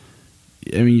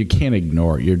 I mean, you can't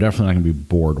ignore it. You're definitely not going to be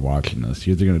bored watching this.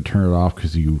 You're either going to turn it off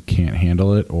because you can't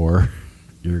handle it, or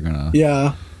you're gonna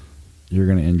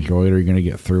enjoy it, or you're gonna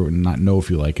get through it and not know if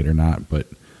you like it or not. But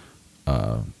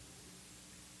I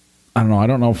don't know. I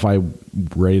don't know if I'm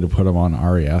ready to put him on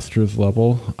Ari Aster's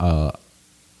level.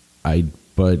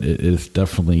 But it is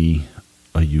definitely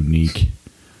a unique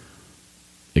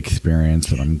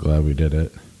experience, and I'm glad we did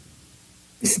it.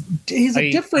 He's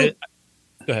a different.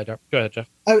 Go ahead, Jeff.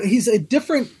 He's a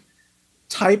different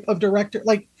type of director.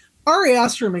 Like Ari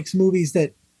Aster makes movies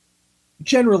that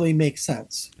generally make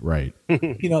sense, right?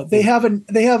 They have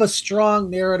a strong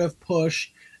narrative push,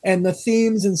 and the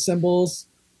themes and symbols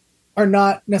are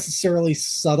not necessarily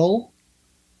subtle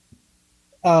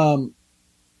to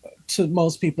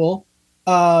most people.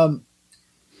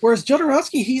 Whereas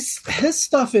Jodorowsky, his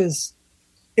stuff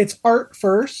it's art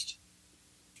first,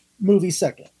 movie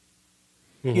second.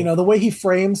 Mm-hmm. The way he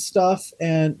frames stuff,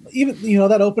 and even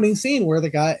that opening scene where the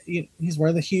guy he's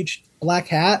wearing the huge black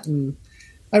hat, and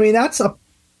I mean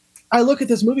I look at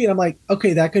this movie and I'm like,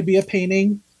 okay, that could be a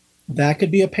painting, that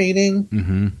could be a painting,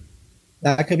 mm-hmm.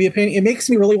 that could be a painting. It makes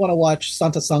me really want to watch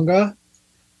Santa Sangha,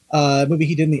 a movie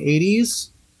he did in the 80s.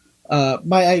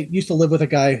 I used to live with a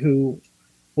guy who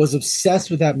was obsessed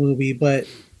with that movie, but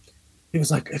he was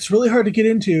like, it's really hard to get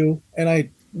into, and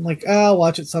I'm like, I'll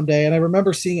watch it someday. And I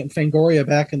remember seeing it in Fangoria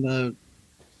back in the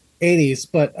 80s,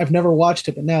 but I've never watched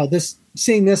it. But now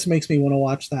seeing this makes me want to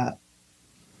watch that.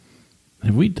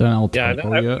 Have we done El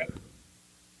Topo yet?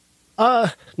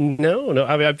 No.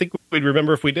 I mean, I think we'd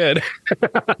remember if we did.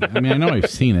 I mean, I know I've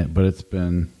seen it, but it's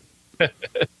been. I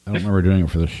don't remember doing it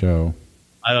for the show.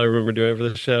 I don't remember doing it for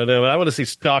the show. No, but I want to see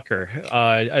Stalker.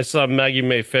 I saw Maggie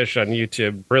Mae Fish on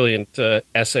YouTube, brilliant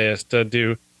essayist, to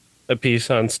do a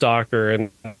piece on Stalker, and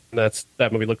that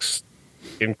movie looks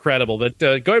incredible. But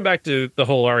going back to the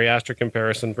whole Ari Aster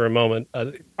comparison for a moment,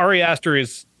 Ari Aster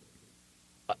is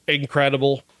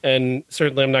incredible, and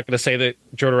certainly I'm not going to say that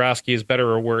Jodorowsky is better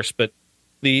or worse, but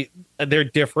they're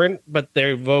different, but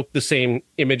they evoke the same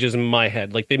images in my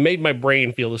head. Like, they made my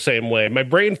brain feel the same way. My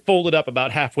brain folded up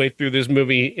about halfway through this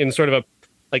movie in sort of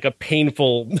a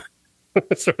painful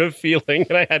sort of feeling,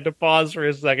 and I had to pause for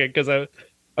a second because I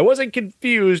wasn't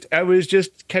confused. I was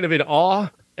just kind of in awe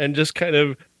and just kind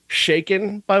of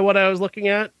shaken by what I was looking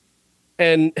at.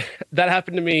 And that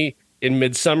happened to me in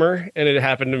Midsummer, and it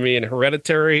happened to me in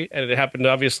Hereditary, and it happened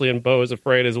obviously in Beau is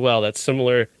Afraid as well. That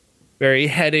similar, very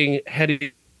heady,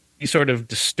 sort of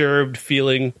disturbed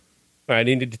feeling. I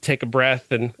needed to take a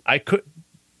breath, and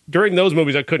during those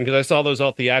movies I couldn't, because I saw those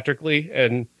all theatrically,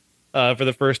 and for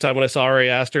the first time when I saw Ari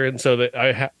Aster, and so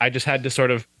that I just had to sort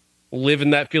of live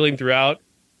in that feeling throughout.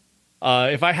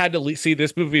 If I had to see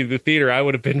this movie in the theater, I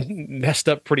would have been messed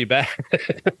up pretty bad.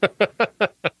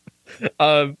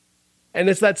 And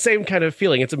it's that same kind of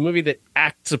feeling. It's a movie that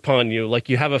acts upon you, like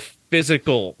you have a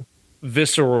physical,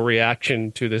 visceral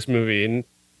reaction to this movie, and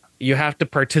you have to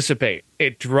participate.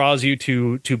 It draws you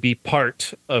to be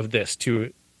part of this,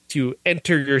 to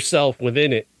enter yourself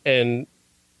within it, and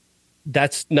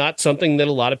that's not something that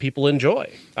a lot of people enjoy.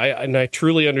 I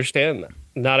truly understand that.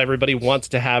 Not everybody wants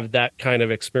to have that kind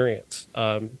of experience.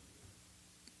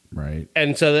 Right.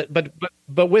 And so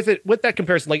but with that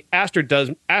comparison, like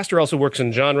Aster also works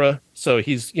in genre. So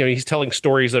he's telling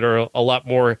stories that are a lot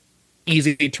more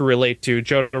easy to relate to.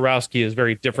 Jodorowsky is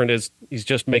very different, as he's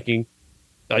just making,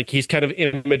 like, he's kind of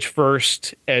image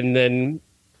first, and then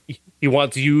he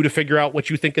wants you to figure out what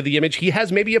you think of the image. He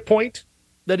has maybe a point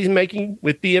that he's making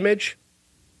with the image,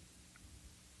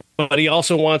 but he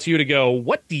also wants you to go,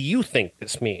 what do you think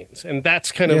this means? And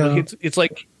that's kind of, it's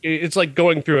like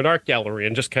going through an art gallery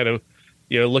and just kind of,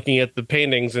 looking at the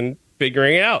paintings and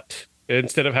figuring it out.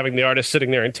 Instead of having the artist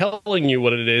sitting there and telling you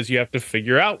what it is, you have to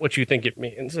figure out what you think it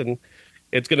means. And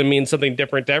it's going to mean something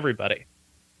different to everybody.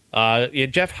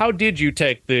 Jeff, how did you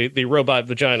take the robot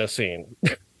vagina scene?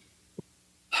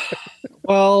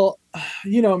 Well,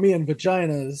 me and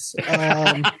vaginas.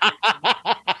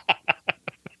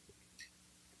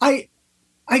 I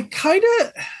kind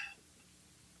of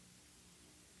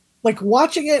like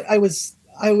watching it. I was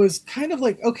kind of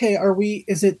like, okay,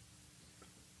 is it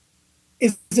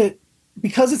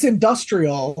because it's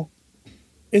industrial?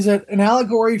 Is it an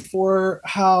allegory for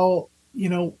how,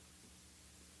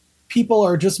 people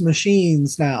are just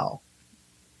machines now,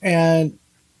 and,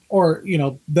 or,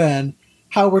 then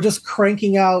how we're just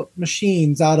cranking out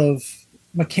machines out of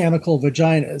mechanical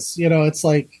vaginas? It's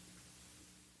like,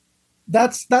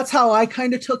 that's how I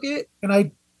kind of took it.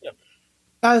 And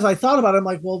as I thought about it, I'm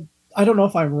like, well, I don't know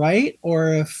if I'm right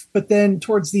or if, but then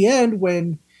towards the end,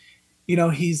 when,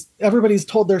 everybody's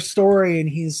told their story and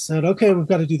he's said, okay, we've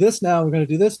got to do this now. We're going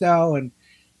to do this now. And,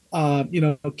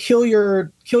 kill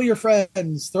your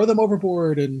friends, throw them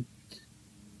overboard.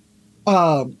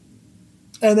 Um,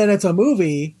 and then it's a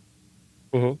movie.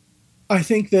 Mm-hmm. I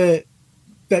think that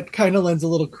kind of lends a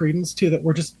little credence to that.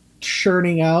 We're just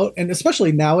churning out, and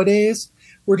especially nowadays,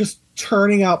 we're just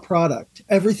churning out product.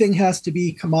 Everything has to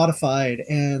be commodified,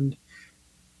 and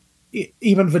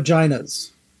even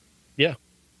vaginas. Yeah.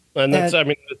 And that's, I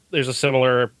mean, there's a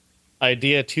similar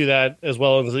idea to that as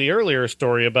well as the earlier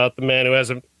story about the man who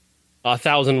has a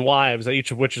thousand wives,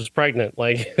 each of which is pregnant.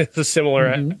 Like it's a similar,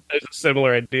 there's a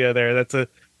similar idea there. That's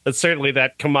certainly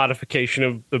that commodification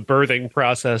of the birthing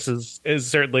process is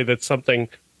certainly something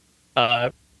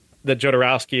that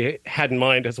Jodorowsky had in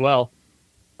mind as well.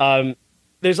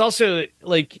 There's also,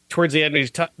 like, towards the end,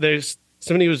 there's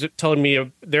somebody was telling me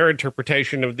of their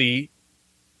interpretation of the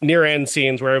near end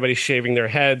scenes where everybody's shaving their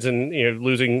heads and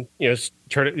losing,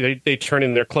 they turn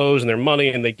in their clothes and their money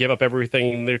and they give up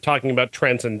everything. They're talking about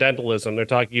transcendentalism. They're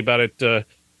talking about it,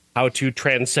 how to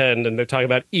transcend, and they're talking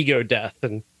about ego death.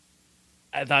 And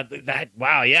I thought that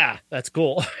wow, yeah, that's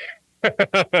cool.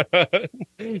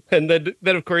 And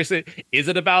then of course, is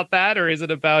it about that, or is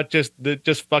it about just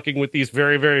fucking with these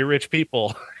very, very rich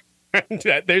people? And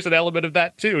there's an element of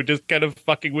that too, just kind of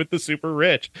fucking with the super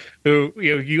rich who,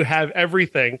 you have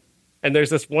everything, and there's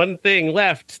this one thing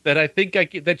left that I think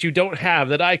that you don't have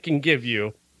that I can give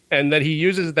you, and that he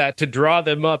uses that to draw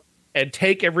them up and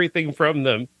take everything from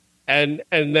them, and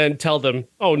then tell them,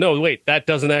 oh no, wait, that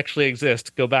doesn't actually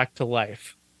exist. Go back to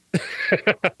life.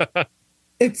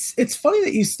 It's funny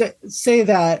that you say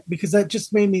that, because that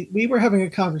just made me. We were having a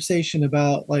conversation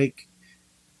about like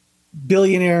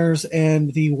billionaires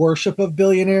and the worship of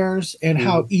billionaires and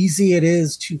how easy it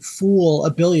is to fool a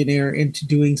billionaire into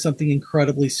doing something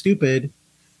incredibly stupid,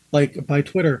 like by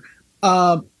Twitter.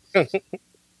 But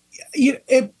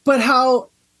how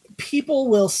people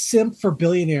will simp for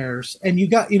billionaires, and you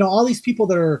got all these people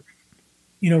that are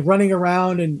running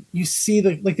around, and you see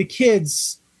the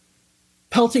kids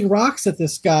pelting rocks at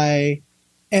this guy,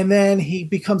 and then he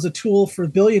becomes a tool for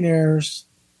billionaires,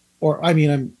 or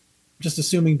I'm just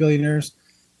assuming billionaires,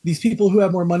 these people who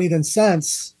have more money than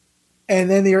sense,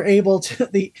 and then they're able to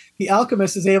the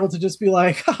alchemist is able to just be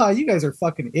like, haha, you guys are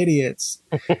fucking idiots.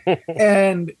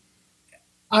 And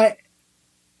I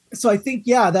think,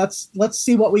 yeah, let's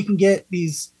see what we can get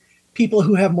these people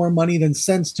who have more money than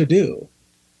sense to do.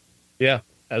 Yeah,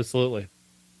 absolutely.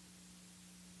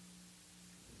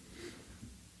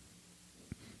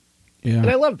 Yeah. And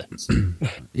I love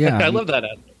that. Yeah. I love that.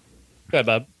 Go ahead,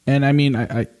 Bob. And I mean,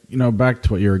 I back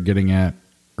to what you were getting at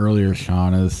earlier,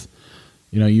 Sean, is,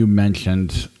 you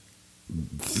mentioned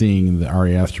seeing the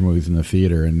Ari Aster movies in the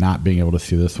theater and not being able to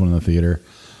see this one in the theater.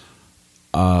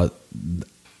 I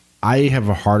have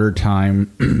a harder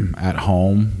time at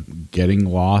home getting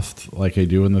lost like I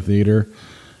do in the theater.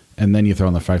 And then you throw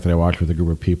in the fact that I watched with a group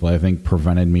of people, I think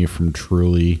prevented me from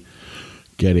truly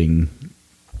getting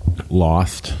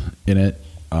lost in it.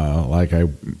 Like I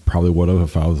probably would have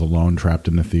if I was alone, trapped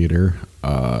in the theater.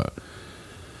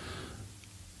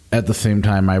 At the same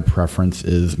time, my preference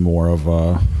is more of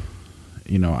a,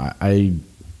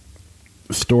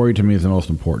 story to me is the most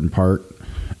important part.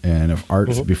 And if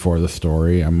art's before the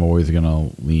story, I'm always going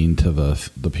to lean to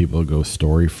the people who go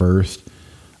story first.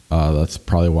 That's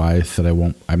probably why I said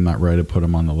I'm not ready to put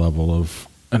him on the level of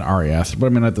an Ari Aster. But I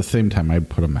mean, at the same time, I'd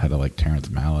put him ahead of like Terrence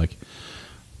Malick.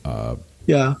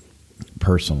 Yeah.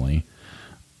 Personally.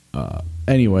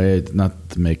 Anyway, it's not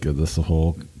to make this a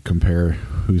whole compare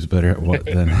who's better at what,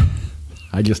 then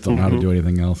I just don't know how to do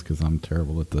anything else because I'm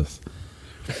terrible at this.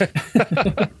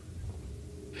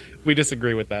 We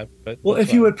disagree with that. But well,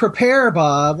 if you would prepare,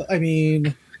 Bob,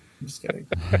 I'm just kidding.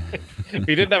 If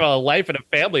you didn't have a life and a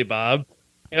family, Bob,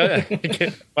 why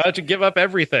don't you give up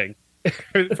everything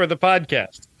for the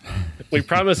podcast? We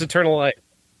promise eternal life.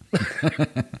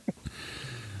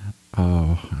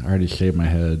 Oh, I already shaved my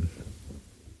head.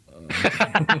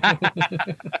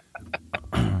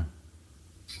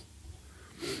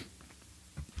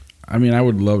 I mean,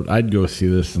 I'd go see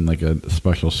this in like a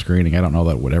special screening. I don't know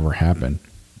that would ever happen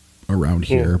around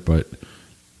here, but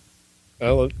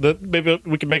well, maybe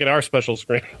we can make it our special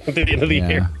screen at the end of the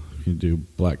year. You can do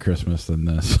Black Christmas than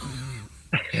this.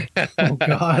 Oh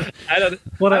God! I don't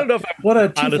know if what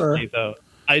a honestly though.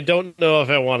 I don't know if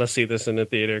I want to see this in a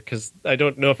theater because I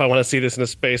don't know if I want to see this in a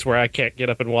space where I can't get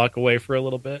up and walk away for a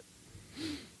little bit.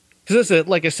 Because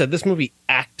like I said, this movie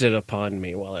acted upon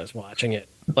me while I was watching it.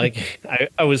 Like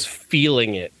I was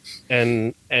feeling it,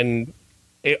 and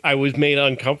I was made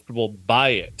uncomfortable by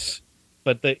it,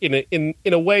 but in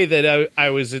a way that I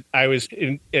was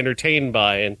entertained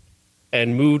by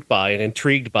and moved by and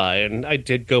intrigued by, and I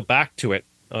did go back to it,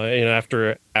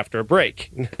 after a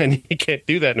break, and you can't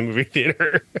do that in a movie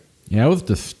theater. Yeah,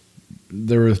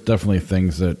 there was definitely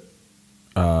things that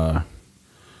kind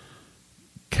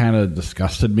of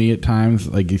disgusted me at times.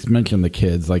 Like you mentioned the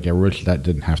kids, like I wish that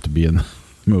didn't have to be in the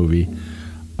movie.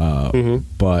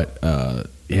 But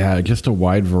yeah, just a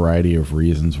wide variety of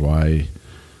reasons why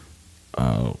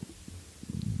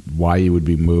you would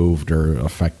be moved or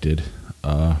affected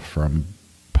from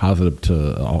positive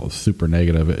to super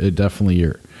negative. It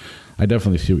definitely I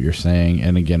definitely see what you're saying.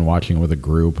 And again, watching with a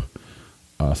group,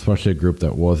 especially a group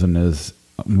that wasn't as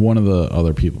one of the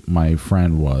other people, my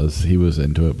friend he was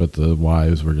into it, but the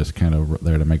wives were just kind of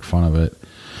there to make fun of it.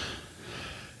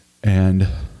 And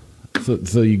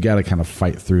so you got to kind of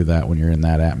fight through that when you're in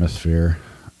that atmosphere.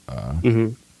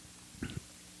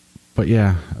 But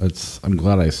yeah, I'm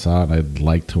glad I saw it. I'd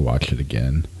like to watch it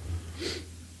again.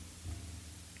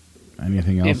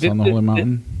 Anything else on the Holy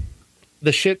Mountain?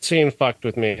 The shit scene fucked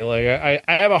with me. Like I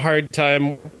have a hard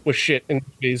time with shit in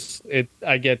movies. There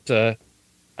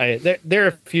are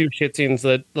a few shit scenes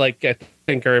that like I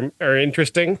think are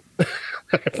interesting.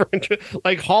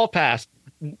 Like Hall Pass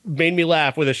made me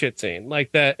laugh with a shit scene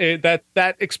like that.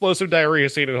 That explosive diarrhea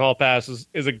scene in Hall Pass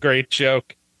is a great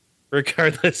joke,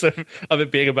 regardless of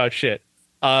it being about shit.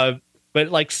 But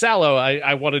like Sallow,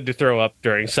 I wanted to throw up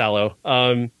during Sallow.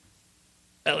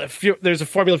 There's a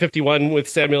Formula 51 with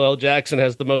Samuel L. Jackson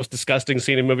has the most disgusting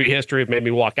scene in movie history. It made me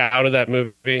walk out of that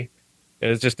movie. It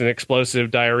was just an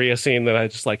explosive diarrhea scene that I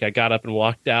got up and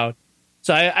walked out.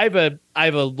 So I have a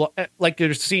like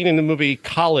there's a scene in the movie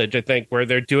College, I think, where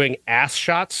they're doing ass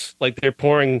shots, like they're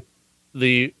pouring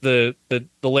the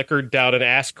liquor down an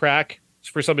ass crack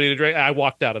for somebody to drink. I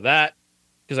walked out of that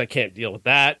because I can't deal with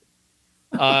that.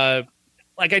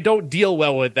 Like I don't deal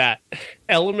well with that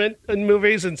element in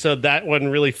movies, and so that one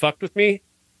really fucked with me.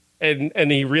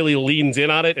 And he really leans in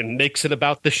on it and makes it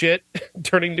about the shit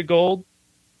turning to gold.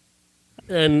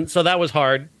 And so that was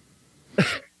hard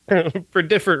for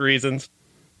different reasons.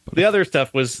 The other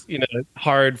stuff was,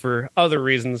 hard for other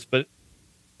reasons, but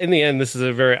in the end,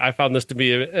 I found this to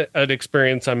be an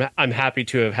experience I'm happy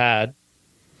to have had.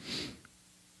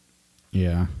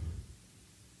 Yeah.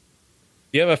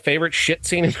 Do you have a favorite shit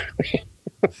scene in the movie?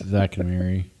 Zach and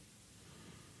Mary.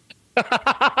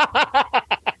 I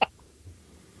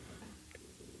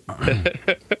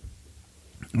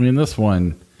mean, this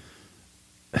one,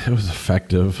 it was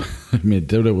effective. I mean, it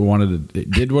did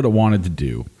what it wanted to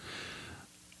do.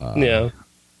 Yeah.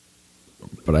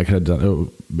 But I could have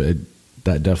done it.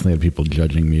 That definitely had people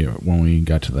judging me when we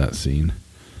got to that scene.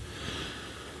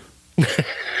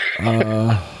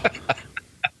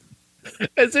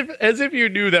 As if you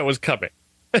knew that was coming.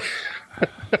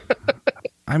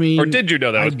 I mean, or did you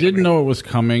know that? I didn't know it was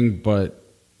coming, but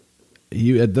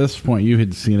at this point you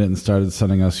had seen it and started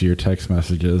sending us your text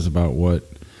messages about what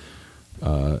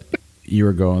you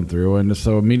were going through, and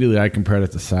so immediately I compared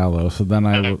it to Sallow. So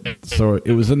then so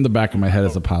it was in the back of my head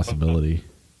as a possibility.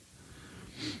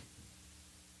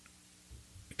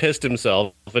 Pissed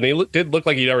himself, and he did look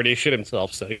like he'd already shit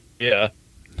himself. So yeah.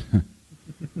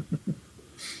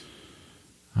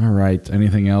 All right.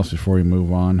 Anything else before we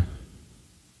move on?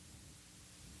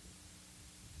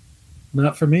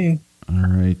 Not for me. All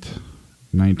right.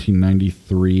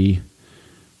 1993.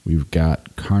 We've got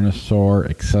Carnosaur,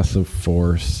 Excessive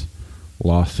Force,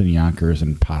 Lost in Yonkers,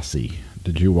 and Posse.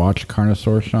 Did you watch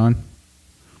Carnosaur, Sean?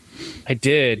 I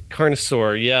did.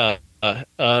 Carnosaur, yeah.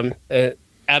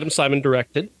 Adam Simon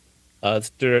directed.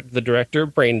 It's the director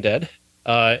of Brain Dead.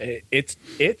 It's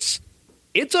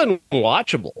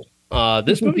unwatchable.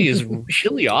 This movie is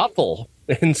really awful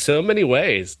in so many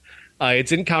ways.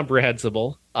 It's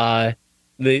incomprehensible.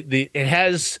 It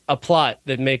has a plot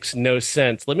that makes no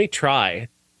sense. Let me try.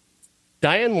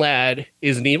 Diane Ladd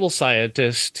is an evil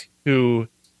scientist who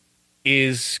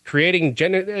is creating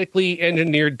genetically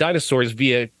engineered dinosaurs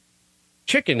via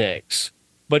chicken eggs,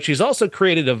 but she's also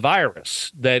created a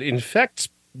virus that infects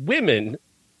women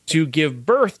to give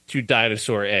birth to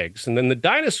dinosaur eggs, and then the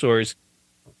dinosaurs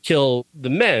kill the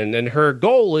men, and her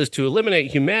goal is to eliminate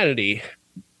humanity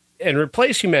and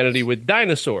replace humanity with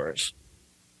dinosaurs.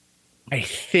 I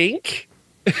think.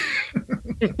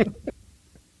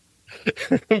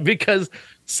 Because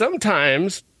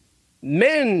sometimes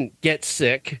men get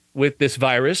sick with this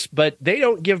virus, but they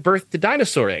don't give birth to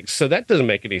dinosaur eggs, so that doesn't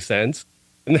make any sense.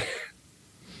 This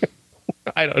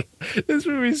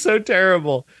movie's so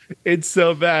terrible. It's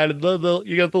so bad.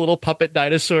 You got the little puppet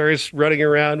dinosaurs running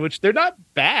around, which they're not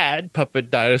bad puppet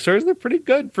dinosaurs. They're pretty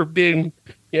good for being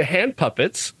hand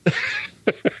puppets.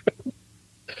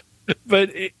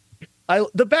 But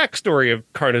the backstory of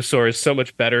Carnosaur is so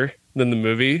much better than the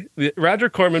movie. Roger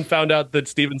Corman found out that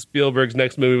Steven Spielberg's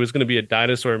next movie was going to be a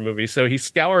dinosaur movie, so he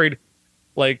scoured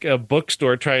like a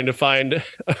bookstore trying to find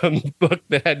a book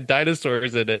that had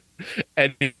dinosaurs in it,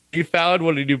 and he found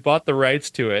one and he bought the rights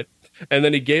to it, and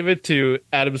then he gave it to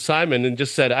Adam Simon and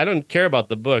just said, "I don't care about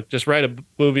the book, just write a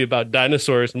movie about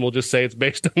dinosaurs and we'll just say it's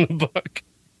based on the book."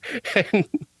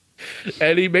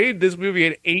 And he made this movie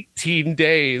in 18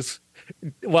 days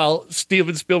while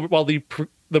Steven Spielberg, while the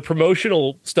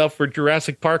promotional stuff for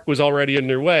Jurassic Park was already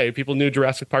underway. People knew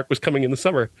Jurassic Park was coming in the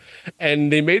summer.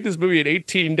 And they made this movie in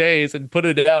 18 days and put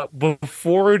it out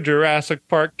before Jurassic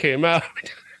Park came out.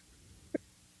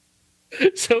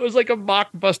 So it was like a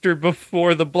mockbuster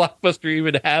before the blockbuster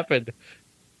even happened,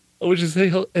 which is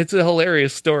it's a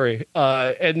hilarious story.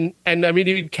 And I mean,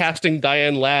 even casting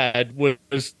Diane Ladd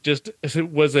was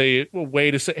a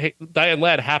way to say, hey, Diane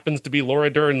Ladd happens to be Laura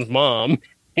Dern's mom.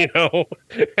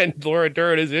 And Laura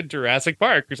Dern is in Jurassic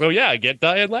Park. So yeah, get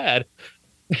Diane Ladd.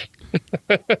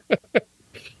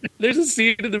 There's a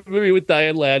scene in the movie with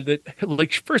Diane Ladd that,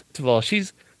 like, first of all, she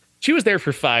was there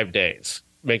for 5 days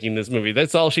making this movie.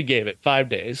 That's all she gave it, 5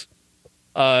 days.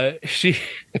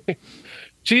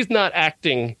 She's not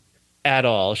acting at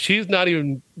all. She's not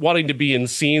even wanting to be in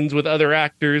scenes with other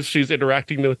actors. She's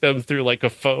interacting with them through like a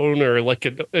phone or like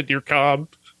a intercom.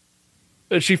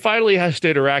 She finally has to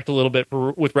interact a little bit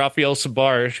with Raphael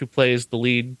Sbarge, who plays the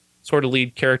lead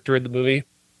character in the movie.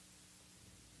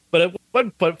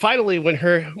 But finally,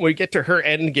 when we get to her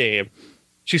end game,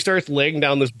 she starts laying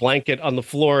down this blanket on the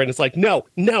floor, and it's like, no,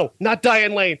 not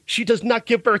Diane Lane. She does not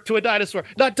give birth to a dinosaur.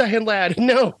 Not Diane Ladd.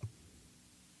 No.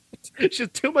 She has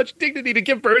too much dignity to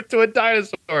give birth to a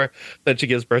dinosaur. Then she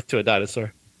gives birth to a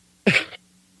dinosaur.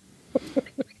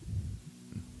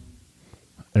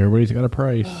 Everybody's got a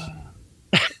price.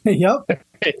 Yep.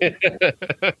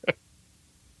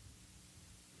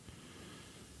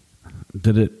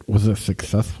 Was it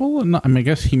successful? I mean, I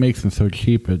guess he makes them so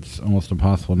cheap it's almost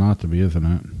impossible not to be, isn't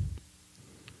it?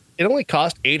 It only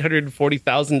cost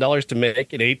 $840,000 to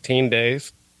make in 18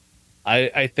 days.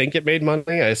 I think it made money.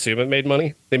 I assume it made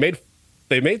money. They made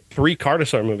 3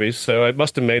 Carnosaur movies, so it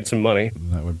must have made some money.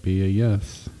 That would be a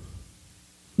yes.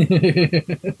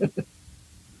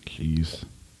 Jeez.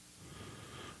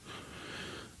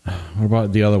 What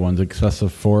about the other ones?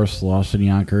 Excessive Force, Lost in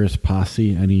Yonkers,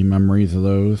 Posse. Any memories of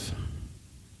those?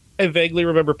 I vaguely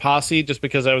remember Posse just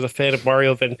because I was a fan of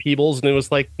Mario Van Peebles, and it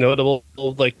was like notable.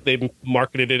 Like they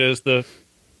marketed it as the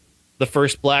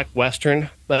first black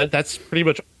Western. But that's pretty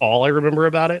much all I remember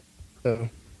about it. So.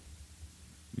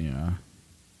 Yeah.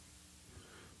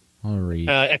 All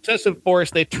right. Excessive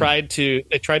Force. They tried to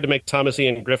make Thomas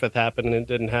Ian Griffith happen, and it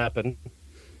didn't happen.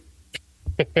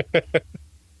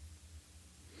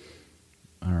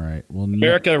 All right. Well,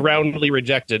 America roundly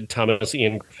rejected Thomas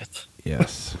Ian Griffith.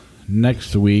 Yes.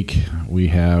 Next week we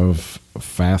have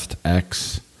Fast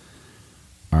X.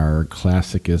 Our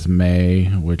classic is May,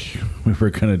 which we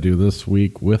were going to do this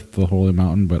week with the Holy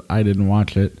Mountain, but I didn't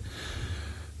watch it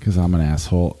because I'm an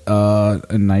asshole.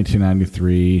 In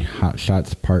 1993, Hot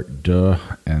Shots Part Deux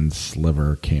and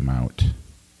Sliver came out.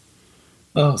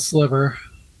 Oh, Sliver.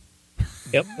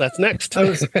 Yep, that's next. I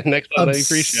was next on the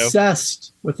 93 show.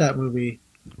 Obsessed with that movie.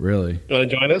 Really? You want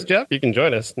to join us, Jeff? You can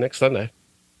join us next Sunday.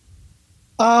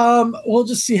 We'll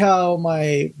just see how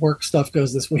my work stuff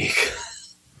goes this week.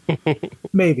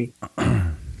 Maybe.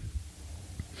 All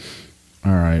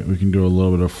right, we can do a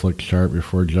little bit of Flick Sharp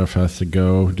before Jeff has to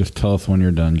go. Just tell us when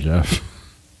you're done, Jeff.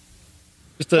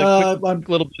 Just a quick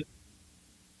little bit.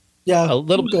 Yeah, a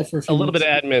little bit of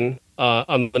admin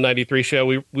on the 93 show.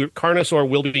 Carnosaur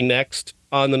will be next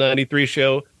on the 93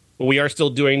 show. We are still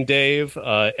doing Dave.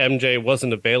 MJ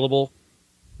wasn't available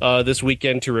this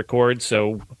weekend to record,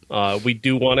 so we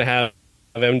do want to have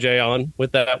MJ on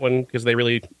with that one because they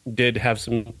really did have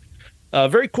some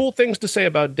very cool things to say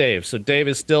about Dave. So Dave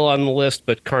is still on the list,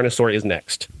 but Carnosaur is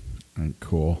next. All right,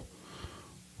 cool.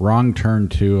 Wrong Turn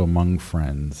 2, Among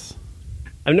Friends.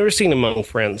 I've never seen Among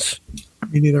Friends.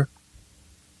 Me neither.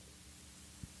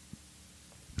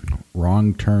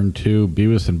 Wrong Turn 2,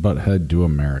 Beavis and Butthead Do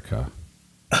America.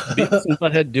 Beavis and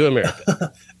Butthead Do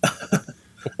America.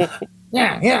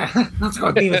 Yeah. Let's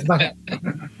go Beavis and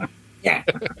Butthead. Yeah.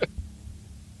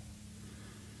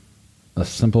 A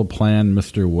Simple Plan,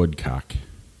 Mr. Woodcock.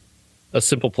 A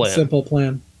Simple Plan. Simple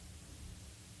Plan.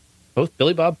 Both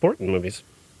Billy Bob Thornton movies.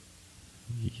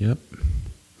 Yep.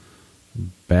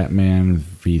 Batman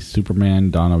v Superman,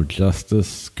 Dawn of Justice,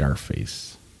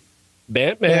 Scarface.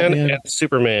 Batman and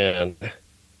Superman.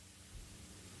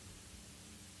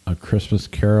 A Christmas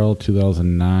Carol,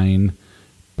 2009,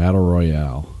 Battle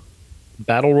Royale.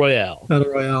 Battle Royale.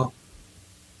 Battle Royale.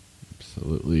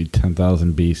 Absolutely.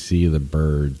 10,000 BC, The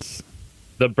Birds.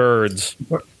 The Birds.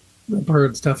 The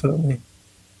Birds, definitely.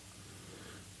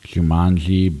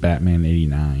 Jumanji, Batman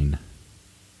 89.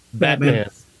 Batman.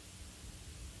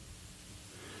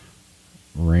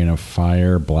 Reign of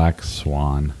Fire, Black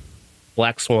Swan.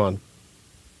 Black Swan.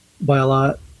 By a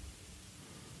lot.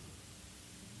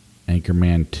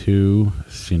 Anchorman 2,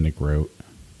 Scenic Route.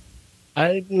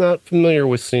 I'm not familiar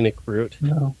with Scenic Route.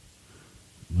 No.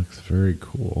 Looks very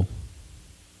cool.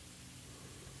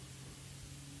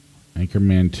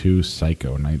 Anchorman 2, Psycho,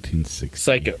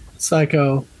 1960.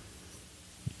 Psycho.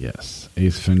 Yes.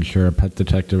 Ace Ventura, Pet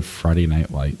Detective, Friday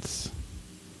Night Lights.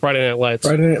 Friday Night Lights.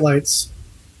 Friday Night Lights.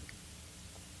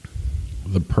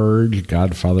 The Purge,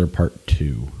 Godfather Part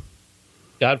 2.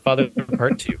 Godfather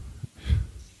Part 2.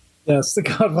 Yes, The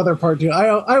Godfather Part 2.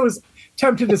 I was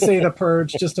tempted to say The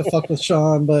Purge just to fuck with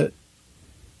Sean, but...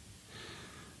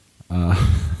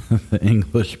 The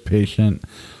English Patient,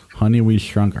 Honey, We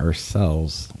Shrunk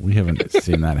Ourselves. We haven't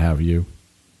seen that, have you?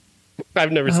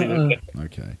 I've never seen it.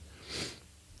 Okay.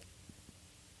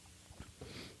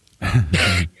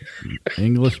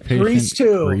 English Patient, Grease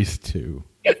 2. Grease 2.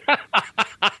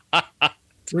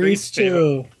 Grease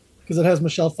 2. Because it has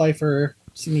Michelle Pfeiffer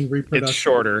singing reproduction. It's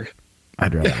shorter.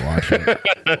 I'd rather watch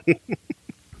it.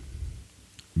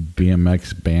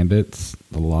 BMX Bandits,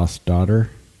 The Lost Daughter.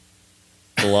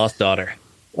 The Lost Daughter.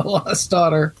 The Lost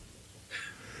Daughter.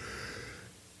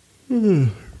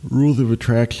 Rules of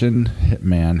Attraction,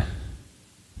 Hitman.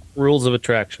 Rules of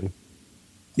Attraction.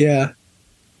 Yeah.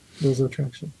 Rules of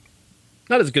Attraction.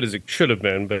 Not as good as it should have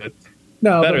been, but...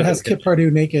 No, but it has Kip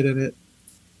Pardue naked in it.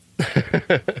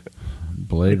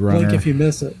 Blade Runner. Blink if you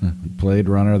miss it. Blade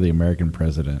Runner, The American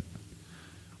President.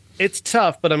 It's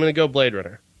tough, but I'm going to go Blade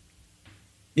Runner.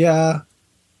 Yeah.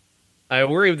 I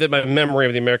worry that my memory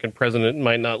of the American president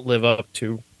might not live up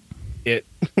to it.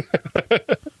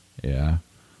 Yeah.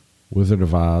 Wizard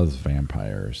of Oz,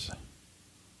 Vampires.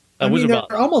 I mean, Wizard of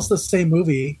they're Oz. almost the same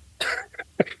movie.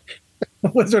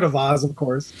 Wizard of Oz, of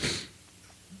course.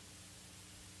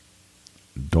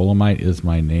 Dolomite Is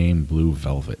My Name, Blue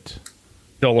Velvet.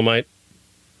 Dolomite.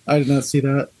 I did not see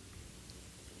that.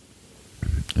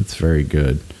 It's very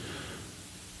good.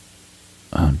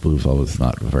 Blue Velvet's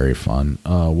not very fun.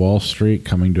 Wall Street,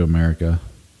 Coming to America.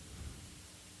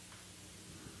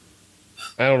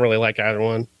 I don't really like either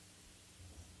one.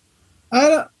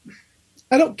 I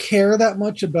don't care that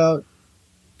much about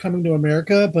Coming to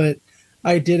America, but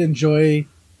I did enjoy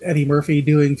Eddie Murphy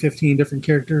doing 15 different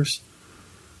characters.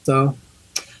 So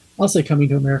I'll say Coming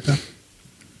to America.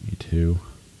 Me too.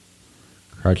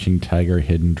 Crouching Tiger,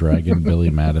 Hidden Dragon, Billy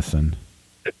Madison.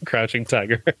 Crouching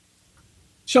Tiger.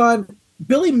 Sean,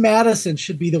 Billy Madison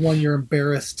should be the one you're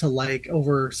embarrassed to like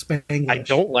over Spanglish. I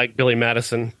don't like Billy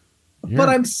Madison. But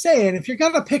I'm saying, if you're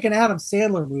going to pick an Adam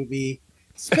Sandler movie,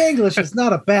 Spanglish is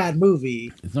not a bad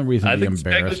movie. There's no reason to be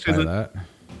embarrassed by that.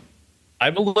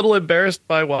 I'm a little embarrassed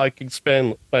by liking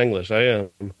Spanglish. I am.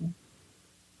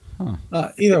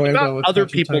 Either way, It's I'll about go with other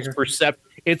Crouching people's Tiger.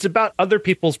 It's about other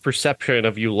people's perception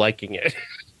of you liking it.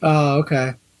 Oh,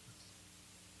 okay.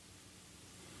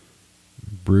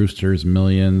 Brewster's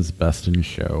Millions, Best in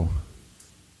Show.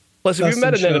 Plus, if Best you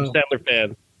met in an Adam Show. Sandler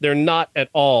fan, they're not at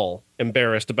all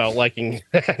embarrassed about liking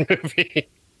that movie.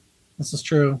 This is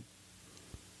true.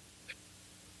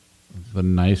 The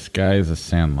Nice Guys, A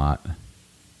Sandlot.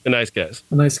 The Nice Guys.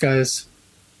 The Nice Guys.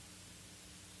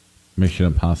 Mission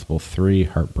Impossible 3,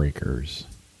 Heartbreakers.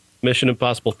 Mission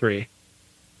Impossible 3.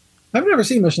 I've never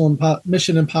seen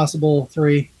Mission Impossible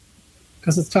 3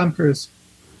 because it's Tom Cruise.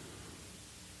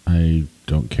 I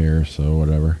don't care, so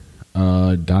whatever.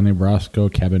 Donnie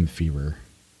Brasco, Cabin Fever.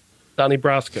 Donnie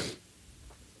Brasco.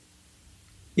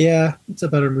 Yeah, it's a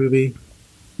better movie.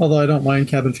 Although I don't mind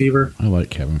Cabin Fever. I like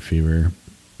Cabin Fever,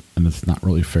 and it's not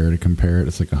really fair to compare it.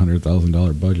 It's like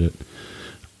 $100,000 budget.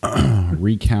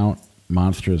 Recount,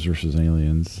 Monsters versus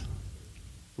Aliens.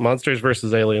 Monsters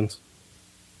versus Aliens.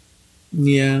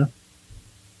 Yeah.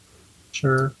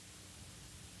 Sure.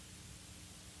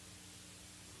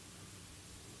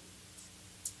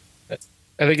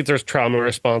 I think there's trauma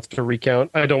response to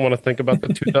Recount. I don't want to think about the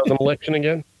 2000 election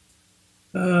again.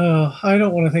 I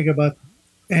don't want to think about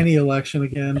any election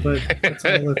again, but that's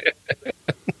all it,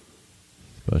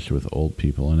 Especially with old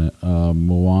people in it.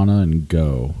 Moana and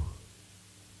Go.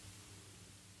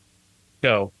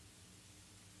 Go.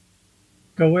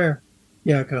 go where?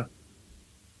 Yeah, go.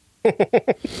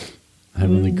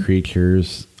 Heavenly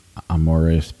Creatures,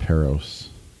 Amores Perros.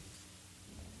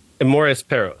 Amores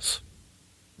Perros.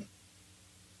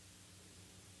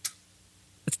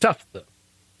 It's tough though.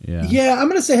 Yeah. Yeah, I'm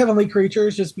gonna say Heavenly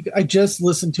Creatures just because I just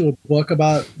listened to a book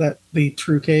about the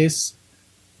true case,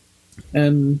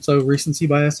 and so recency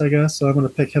bias, I guess. So I'm gonna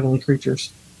pick Heavenly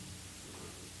Creatures.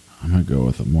 I'm gonna go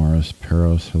with Morris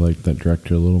Peros. I like that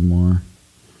director a little more.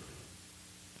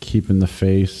 Keeping the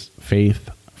faith,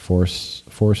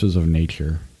 forces of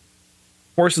nature.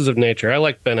 Forces of Nature. I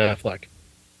like Ben Affleck.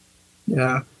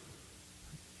 Yeah.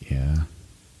 Yeah.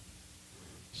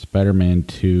 Spider-Man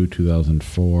 2,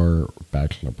 2004,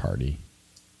 Bachelor Party.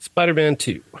 Spider-Man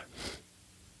 2.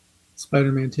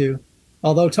 Spider-Man 2.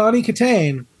 Although Tawny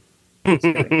Katane.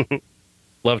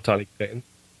 Love Tawny Katane.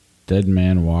 Dead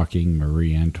Man Walking,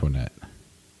 Marie Antoinette.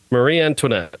 Marie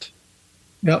Antoinette.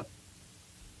 Yep.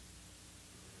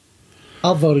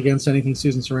 I'll vote against anything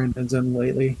Susan Sarandon's in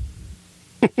lately.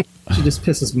 She just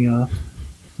pisses me off.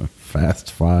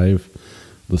 Fast 5,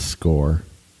 The Score.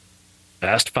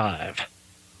 Fast 5.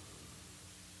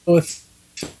 With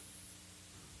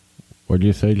What'd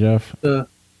you say, Jeff? Fast.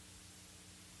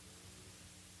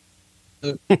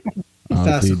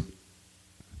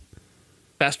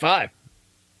 Fast 5.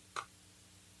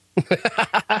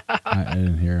 I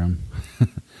didn't hear him.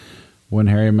 When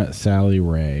Harry Met Sally,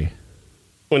 Ray.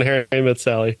 When Harry Met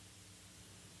Sally.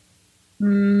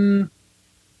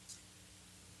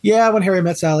 Yeah, When Harry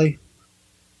Met Sally.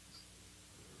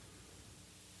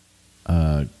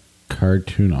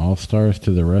 Cartoon All-Stars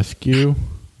to the Rescue.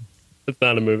 It's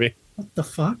not a movie. What the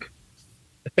fuck?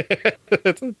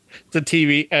 It's a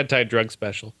TV anti-drug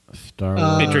special. Star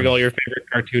Wars. Featuring all your favorite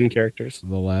cartoon characters.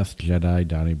 The Last Jedi,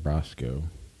 Donnie Brasco.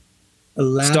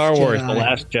 Star Wars, The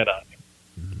Last Jedi.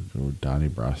 Oh, Donnie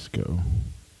Brasco.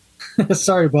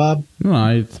 Sorry, Bob. No,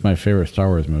 it's my favorite Star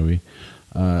Wars movie.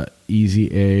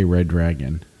 Easy A, Red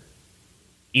Dragon.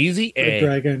 Easy A. Red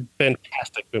Dragon.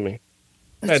 Fantastic movie.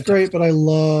 That's great, but I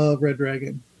love Red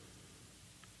Dragon.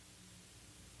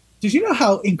 Did you know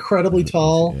how incredibly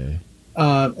tall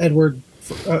Edward,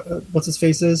 what's his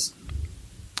face is?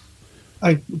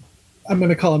 I'm going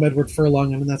to call him Edward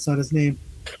Furlong, and that's not his name.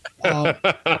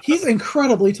 He's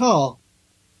incredibly tall.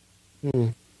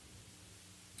 I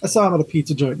saw him at a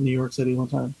pizza joint in New York City one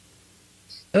time.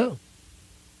 Oh.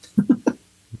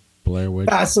 Blair Witch.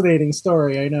 Fascinating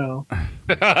story, I know.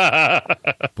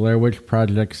 Blair Witch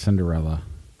Project, Cinderella.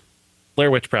 Blair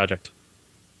Witch Project.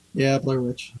 Yeah, Blair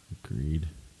Witch. Agreed.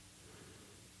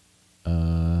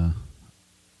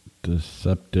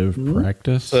 Deceptive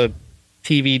Practice. A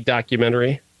TV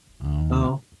documentary.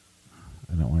 Oh.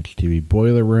 I don't watch TV.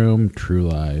 Boiler Room, True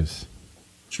Lies.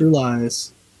 True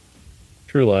Lies.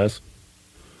 True Lies.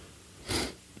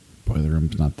 Boiler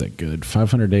Room's not that good.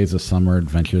 500 Days of Summer,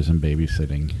 Adventures in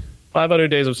Babysitting. 500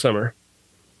 Days of Summer.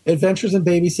 Adventures in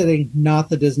Babysitting, not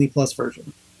the Disney Plus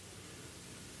version.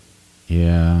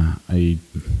 Yeah, I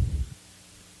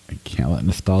can't let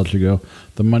nostalgia go.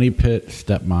 The Money Pit,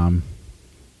 Stepmom.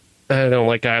 I don't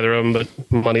like either of them,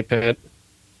 but Money Pit.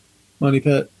 Money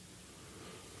Pit.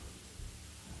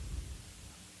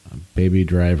 Baby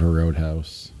Driver,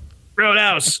 Roadhouse.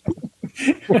 Roadhouse.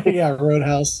 Yeah,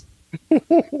 Roadhouse.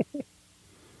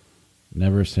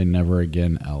 Never Say Never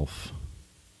Again, Elf.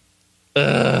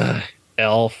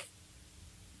 Elf.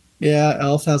 Yeah,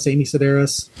 Elf has Amy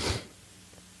Sedaris.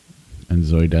 And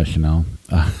Zooey Deschanel.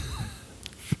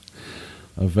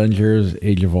 Avengers,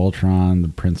 Age of Ultron, The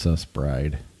Princess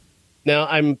Bride. Now,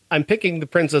 I'm picking The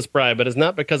Princess Bride, but it's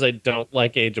not because I don't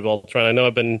like Age of Ultron. I know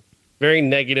I've been very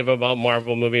negative about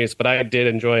Marvel movies, but I did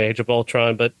enjoy Age of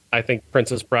Ultron, but I think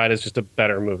Princess Bride is just a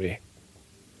better movie.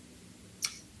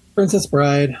 Princess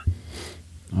Bride.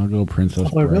 I'll go Princess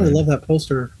Bride. I really love that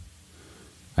poster.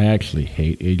 I actually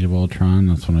hate Age of Ultron.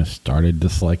 That's when I started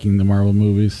disliking the Marvel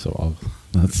movies, so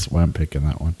that's why I'm picking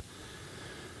that one.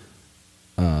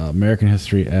 American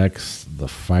History X, The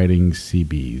Fighting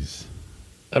CBs.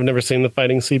 I've never seen The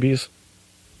Fighting CBs.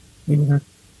 Neither.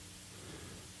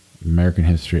 American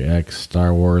History X,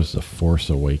 Star Wars, The Force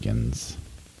Awakens.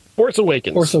 Force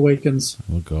Awakens. Force Awakens.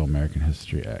 We'll go American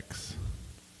History X.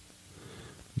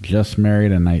 Just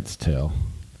Married, A Knight's Tale.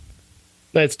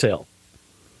 Knight's Tale.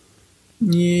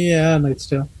 Yeah, Knight's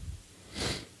Tale.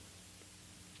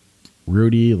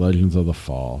 Rudy, Legends of the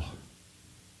Fall.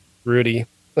 Rudy.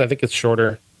 I think it's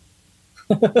shorter.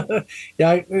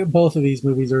 Yeah, both of these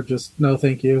movies are just no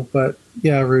thank you. But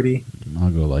yeah, Rudy.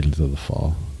 I'll go Legends of the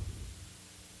Fall.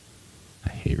 I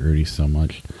hate Rudy so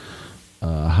much.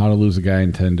 How to Lose a Guy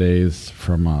in 10 Days,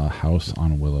 From a House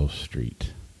on Willow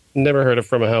Street. Never heard of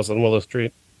From a House on Willow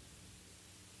Street.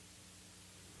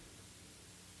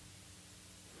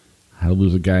 How to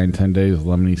Lose a Guy in 10 Days,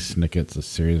 Lemony Snicket's A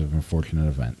Series of Unfortunate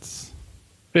Events.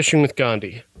 Fishing with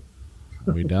Gandhi.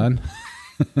 Are we done?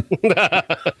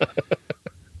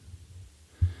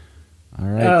 All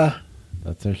right.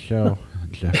 That's our show.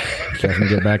 Jeff can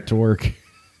get back to work.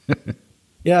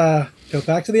 Yeah. Go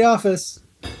back to the office.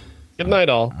 Good night,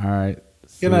 all. All right.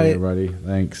 Good night, everybody.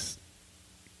 Thanks.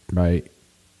 Bye.